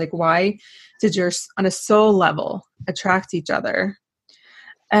lessons? Like, why did on a soul level, attract each other?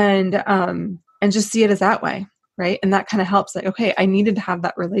 And just see it as that way, right? And that kind of helps, like, okay, I needed to have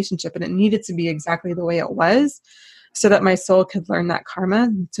that relationship, and it needed to be exactly the way it was so that my soul could learn that karma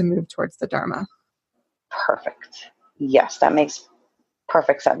to move towards the dharma. Perfect. Yes, that makes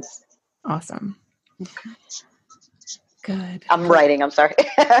perfect sense. Awesome. Okay. Good. I'm writing. I'm sorry.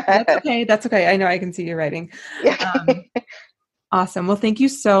 That's okay. I know I can see you writing. Yeah. Awesome. Well, thank you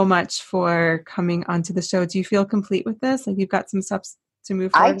so much for coming onto the show. Do you feel complete with this? Like, you've got some steps to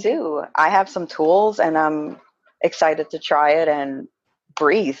move forward? I do. I have some tools, and I'm excited to try it and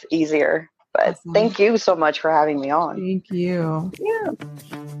breathe easier. But awesome. Thank you so much for having me on. Thank you. Yeah.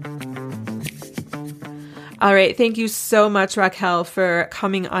 All right. Thank you so much, Raquel, for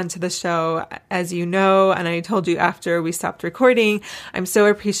coming onto the show. As you know, and I told you after we stopped recording, I'm so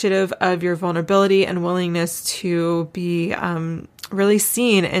appreciative of your vulnerability and willingness to be really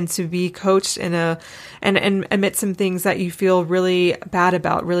seen and to be coached and admit some things that you feel really bad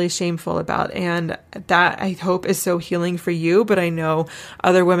about, really shameful about. And that, I hope, is so healing for you. But I know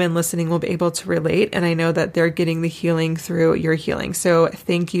other women listening will be able to relate. And I know that they're getting the healing through your healing. So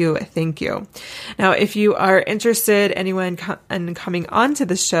thank you. Thank you. Now, if you are interested, anyone in coming onto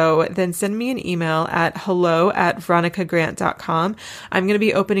the show, then send me an email at hello@veronicagrant.com. I'm going to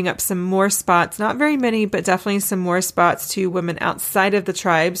be opening up some more spots, not very many, but definitely some more spots to women outside of the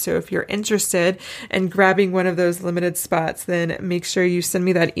tribe. So if you're interested in grabbing one of those limited spots, then make sure you send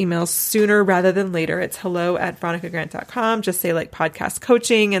me that email sooner rather than later. It's hello@veronicagrant.com. Just say like podcast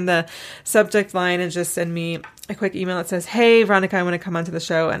coaching in the subject line and just send me a quick email that says, "Hey, Veronica, I want to come onto the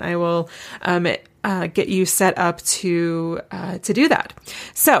show," and I will get you set up to do that.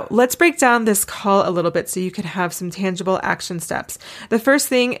 So let's break down this call a little bit so you can have some tangible action steps. The first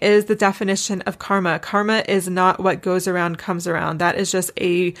thing is the definition of karma. Karma is not what goes around comes around. That is just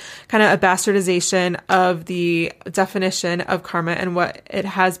a kind of a bastardization of the definition of karma and what it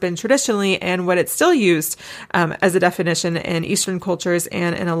has been traditionally and what it's still used as a definition in Eastern cultures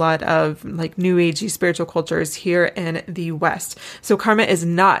and in a lot of like New Agey spiritual cultures here in the West. So karma is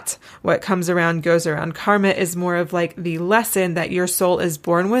not what comes around goes around. Karma is more of like the lesson that your soul is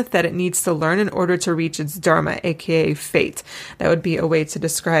born with that it needs to learn in order to reach its dharma, aka fate. That would be a way to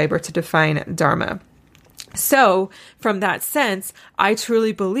describe or to define dharma. So from that sense, I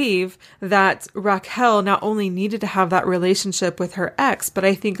truly believe that Raquel not only needed to have that relationship with her ex, but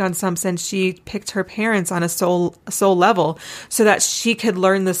I think on some sense she picked her parents on a soul level so that she could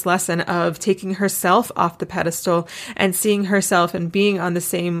learn this lesson of taking herself off the pedestal and seeing herself and being on the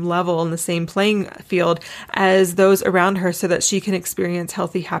same level and the same playing field as those around her so that she can experience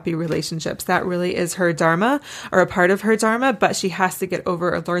healthy, happy relationships. That really is her dharma or a part of her dharma, but she has to get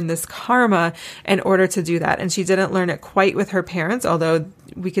over or learn this karma in order to do that. And she didn't learn it quite with her parents, although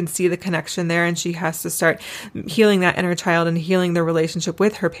we can see the connection there, and she has to start healing that inner child and healing the relationship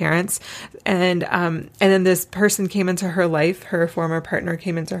with her parents. And then this person came into her life, her former partner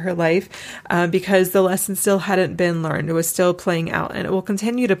came into her life, because the lesson still hadn't been learned. It was still playing out, and it will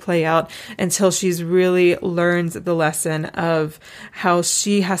continue to play out until she's really learned the lesson of how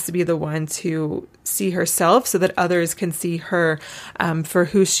she has to be the one to see herself so that others can see her for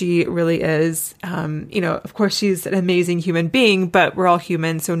who she really is. Of course, she's an amazing human being, but we're all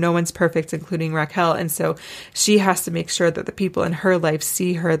human, so no one's perfect, including Raquel. And so she has to make sure that the people in her life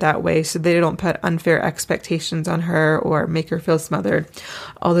see her that way so they don't put unfair expectations on her or make her feel smothered,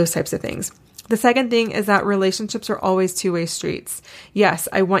 all those types of things. The second thing is that relationships are always two-way streets. Yes,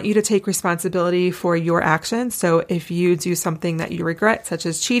 I want you to take responsibility for your actions. So if you do something that you regret, such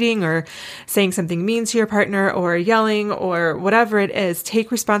as cheating or saying something mean to your partner or yelling or whatever it is,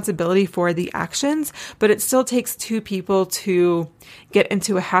 take responsibility for the actions, but it still takes two people to get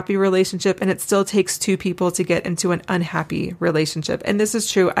into a happy relationship, and it still takes two people to get into an unhappy relationship. And this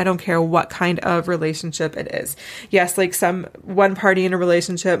is true. I don't care what kind of relationship it is. Yes, like one party in a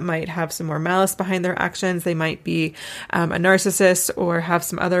relationship might have some more malice behind their actions. They might be a narcissist or have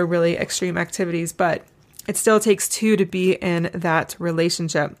some other really extreme activities, but it still takes two to be in that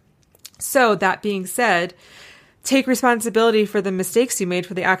relationship. So that being said, take responsibility for the mistakes you made,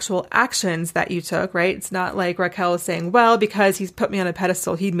 for the actual actions that you took, right? It's not like Raquel is saying, well, because he's put me on a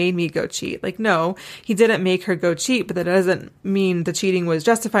pedestal, he made me go cheat. Like, no, he didn't make her go cheat, but that doesn't mean the cheating was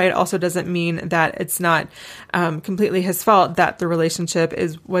justified. It also doesn't mean that it's not completely his fault that the relationship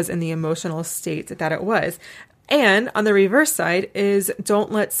was in the emotional state that it was. And on the reverse side is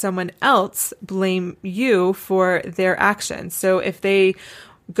don't let someone else blame you for their actions. So if they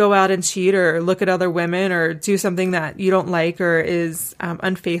go out and cheat or look at other women or do something that you don't like or is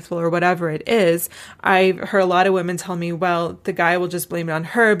unfaithful or whatever it is, I've heard a lot of women tell me, well, the guy will just blame it on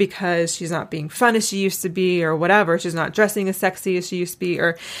her because she's not being fun as she used to be or whatever. She's not dressing as sexy as she used to be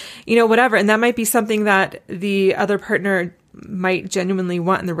or, whatever. And that might be something that the other partner might genuinely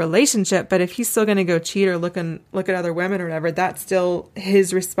want in the relationship, but if he's still going to go cheat or look at other women or whatever, that's still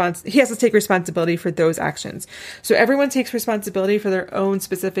his response. He has to take responsibility for those actions. So everyone takes responsibility for their own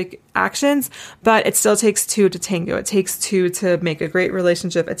specific actions, but it still takes two to tango. It takes two to make a great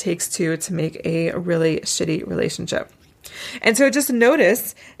relationship. It takes two to make a really shitty relationship. And so just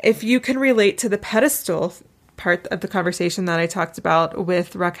notice if you can relate to the pedestal part of the conversation that I talked about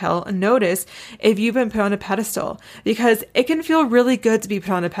with Raquel, notice if you've been put on a pedestal, because it can feel really good to be put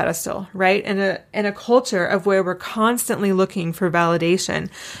on a pedestal, right? In a culture of where we're constantly looking for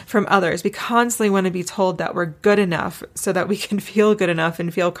validation from others. We constantly want to be told that we're good enough so that we can feel good enough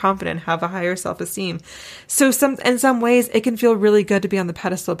and feel confident, have a higher self-esteem. So in some ways it can feel really good to be on the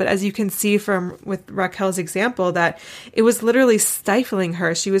pedestal. But as you can see with Raquel's example, that it was literally stifling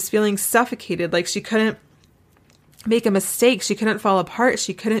her. She was feeling suffocated, like she couldn't make a mistake. She couldn't fall apart.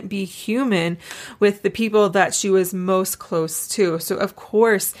 She couldn't be human with the people that she was most close to. So of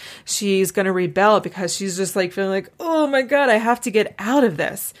course she's going to rebel because she's just like feeling like, oh my God, I have to get out of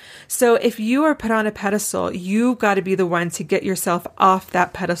this. So if you are put on a pedestal, you've got to be the one to get yourself off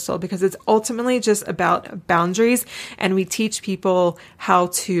that pedestal, because it's ultimately just about boundaries, and we teach people how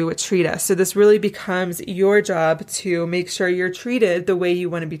to treat us. So this really becomes your job to make sure you're treated the way you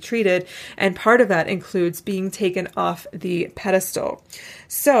want to be treated. And part of that includes being taken off the pedestal.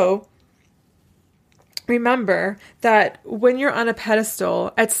 So remember that when you're on a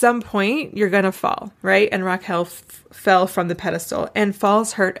pedestal, at some point you're going to fall, right? And Raquel fell from the pedestal, and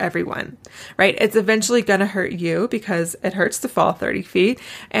falls hurt everyone, right? It's eventually going to hurt you because it hurts to fall 30 feet.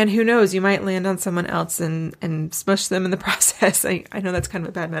 And who knows, you might land on someone else and smush them in the process. I know that's kind of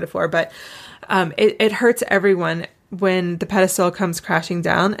a bad metaphor, but it hurts everyone when the pedestal comes crashing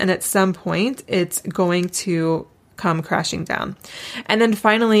down. And at some point it's going to come crashing down. And then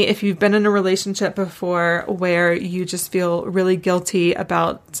finally, if you've been in a relationship before where you just feel really guilty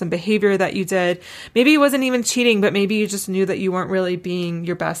about some behavior that you did, maybe it wasn't even cheating, but maybe you just knew that you weren't really being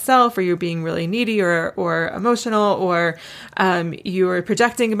your best self, or you're being really needy or emotional, or you were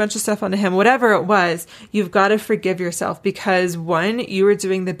projecting a bunch of stuff onto him, whatever it was, you've got to forgive yourself, because one, you were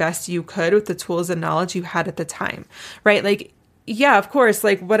doing the best you could with the tools and knowledge you had at the time, right? Like, yeah, of course,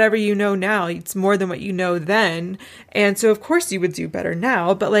 like whatever you know now, it's more than what you know then. And so of course you would do better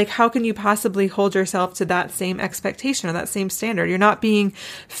now, but like, how can you possibly hold yourself to that same expectation or that same standard? You're not being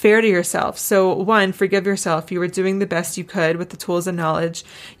fair to yourself. So one, forgive yourself. You were doing the best you could with the tools and knowledge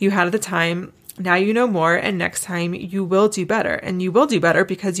you had at the time. Now you know more, and next time you will do better. And you will do better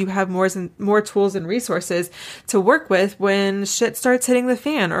because you have more tools and resources to work with when shit starts hitting the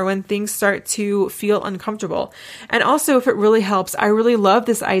fan, or when things start to feel uncomfortable. And also, if it really helps, I really love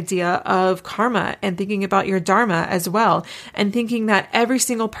this idea of karma and thinking about your dharma as well, and thinking that every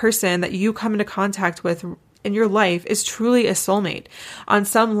single person that you come into contact with in your life is truly a soulmate. On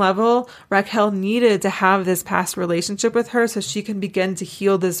some level, Raquel needed to have this past relationship with her so she can begin to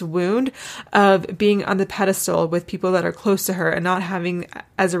heal this wound of being on the pedestal with people that are close to her and not having,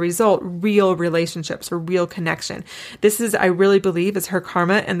 as a result, real relationships or real connection. This is, I really believe, is her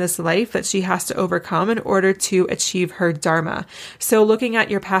karma in this life that she has to overcome in order to achieve her dharma. So looking at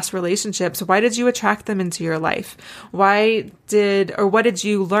your past relationships, why did you attract them into your life? What did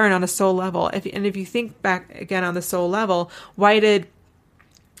you learn on a soul level? If you think back again on the soul level, why did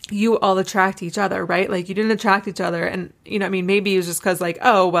you all attract each other, right? Like, you didn't attract each other. And, maybe it was just because like,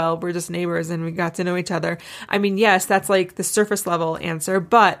 oh, well, we're just neighbors and we got to know each other. I mean, yes, that's like the surface level answer,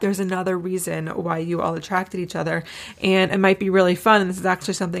 but there's another reason why you all attracted each other. And it might be really fun. And this is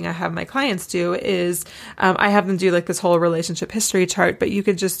actually something I have my clients do is, I have them do like this whole relationship history chart, but you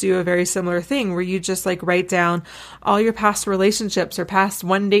could just do a very similar thing where you just like write down all your past relationships or past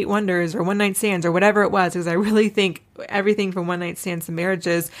one date wonders or one night stands or whatever it was. Because I really think everything from one night stands to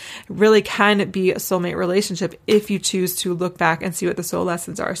marriages really can be a soulmate relationship if you choose to look back and see what the soul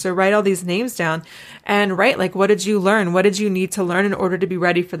lessons are. So write all these names down and write, like, what did you learn? What did you need to learn in order to be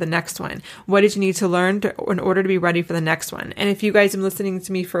ready for the next one? What did you need to learn in order to be ready for the next one? And if you guys have been listening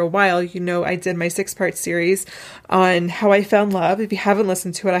to me for a while, I did my 6-part series on how I found love. If you haven't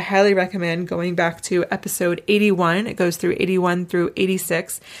listened to it, I highly recommend going back to episode 81. It goes through 81 through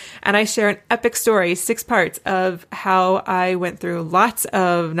 86. And I share an epic story, 6 parts of how I went through lots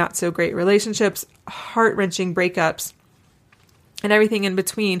of not so great relationships, heart-wrenching breakups, and everything in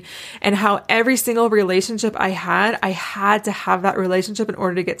between, and how every single relationship I had to have that relationship in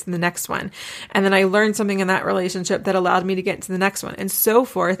order to get to the next one. And then I learned something in that relationship that allowed me to get to the next one, and so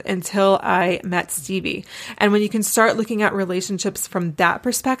forth until I met Stevie. And when you can start looking at relationships from that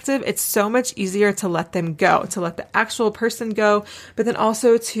perspective, it's so much easier to let them go, to let the actual person go, but then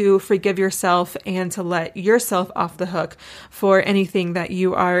also to forgive yourself and to let yourself off the hook for anything that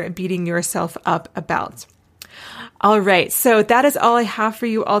you are beating yourself up about. All right. So that is all I have for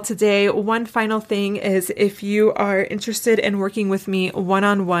you all today. One final thing is, if you are interested in working with me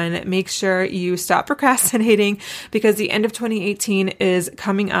one-on-one, make sure you stop procrastinating, because the end of 2018 is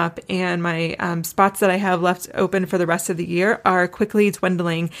coming up and my spots that I have left open for the rest of the year are quickly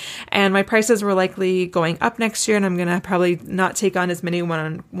dwindling, and my prices were likely going up next year, and I'm going to probably not take on as many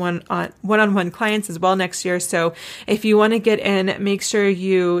one-on-one clients as well next year. So if you want to get in, make sure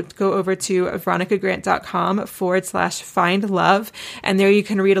you go over to veronicagrant.com/find love. And there you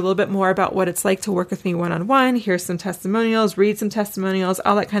can read a little bit more about what it's like to work with me one-on-one. Here's some testimonials, read some testimonials,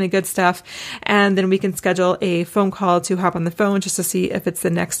 all that kind of good stuff. And then we can schedule a phone call to hop on the phone just to see if it's the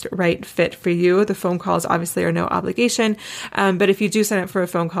next right fit for you. The phone calls obviously are no obligation. But if you do sign up for a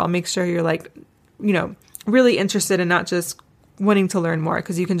phone call, make sure you're really interested and not just wanting to learn more,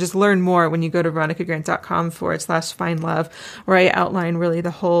 because you can just learn more when you go to veronicagrant.com/find love, where I outline really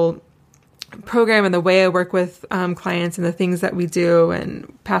the whole program and the way I work with clients and the things that we do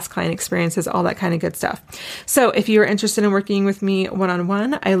and past client experiences, all that kind of good stuff. So if you're interested in working with me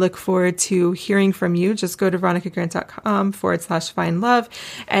one-on-one, I look forward to hearing from you. Just go to veronicagrant.com/find love,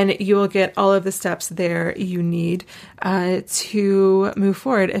 and you will get all of the steps there you need to move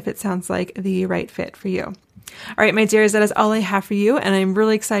forward if it sounds like the right fit for you. All right, my dears, that is all I have for you. And I'm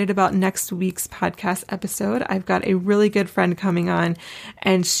really excited about next week's podcast episode. I've got a really good friend coming on,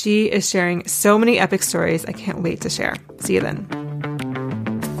 and she is sharing so many epic stories. I can't wait to share. See you then.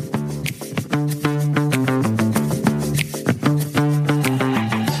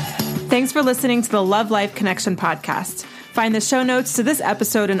 Thanks for listening to the Love Life Connection podcast. Find the show notes to this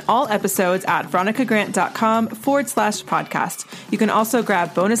episode and all episodes at veronicagrant.com/podcast. You can also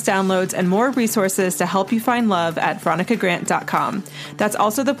grab bonus downloads and more resources to help you find love at veronicagrant.com. That's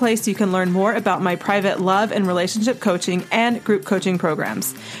also the place you can learn more about my private love and relationship coaching and group coaching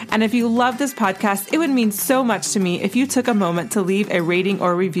programs. And if you love this podcast, it would mean so much to me if you took a moment to leave a rating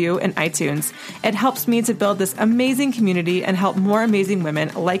or review in iTunes. It helps me to build this amazing community and help more amazing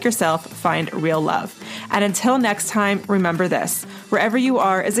women like yourself find real love. And until next time, remember this: wherever you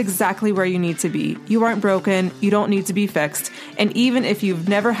are is exactly where you need to be. You aren't broken. You don't need to be fixed. And even if you've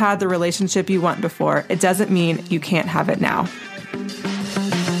never had the relationship you want before, it doesn't mean you can't have it now.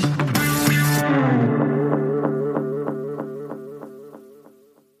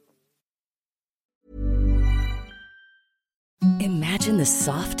 Imagine the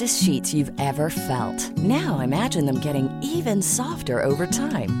softest sheets you've ever felt. Now imagine them getting even softer over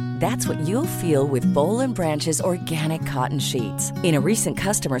time. That's what you'll feel with Boll & Branch's organic cotton sheets. In a recent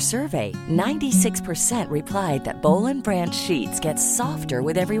customer survey, 96% replied that Boll & Branch sheets get softer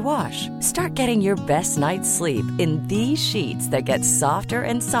with every wash. Start getting your best night's sleep in these sheets that get softer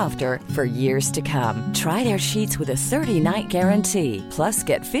and softer for years to come. Try their sheets with a 30-night guarantee. Plus,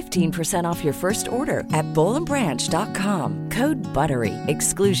 get 15% off your first order at bollandbranch.com. Code BUTTERY.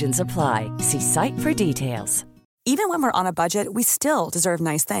 Exclusions apply. See site for details. Even when we're on a budget, we still deserve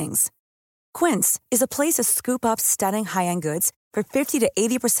nice things. Quince is a place to scoop up stunning high-end goods for 50 to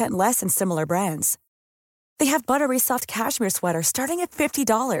 80% less than similar brands. They have buttery soft cashmere sweaters starting at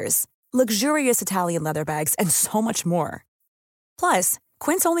 $50, luxurious Italian leather bags, and so much more. Plus,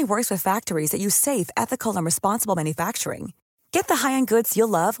 Quince only works with factories that use safe, ethical, and responsible manufacturing. Get the high-end goods you'll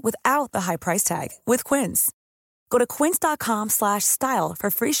love without the high price tag with Quince. Go to quince.com/style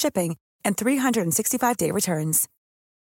for free shipping and 365-day returns.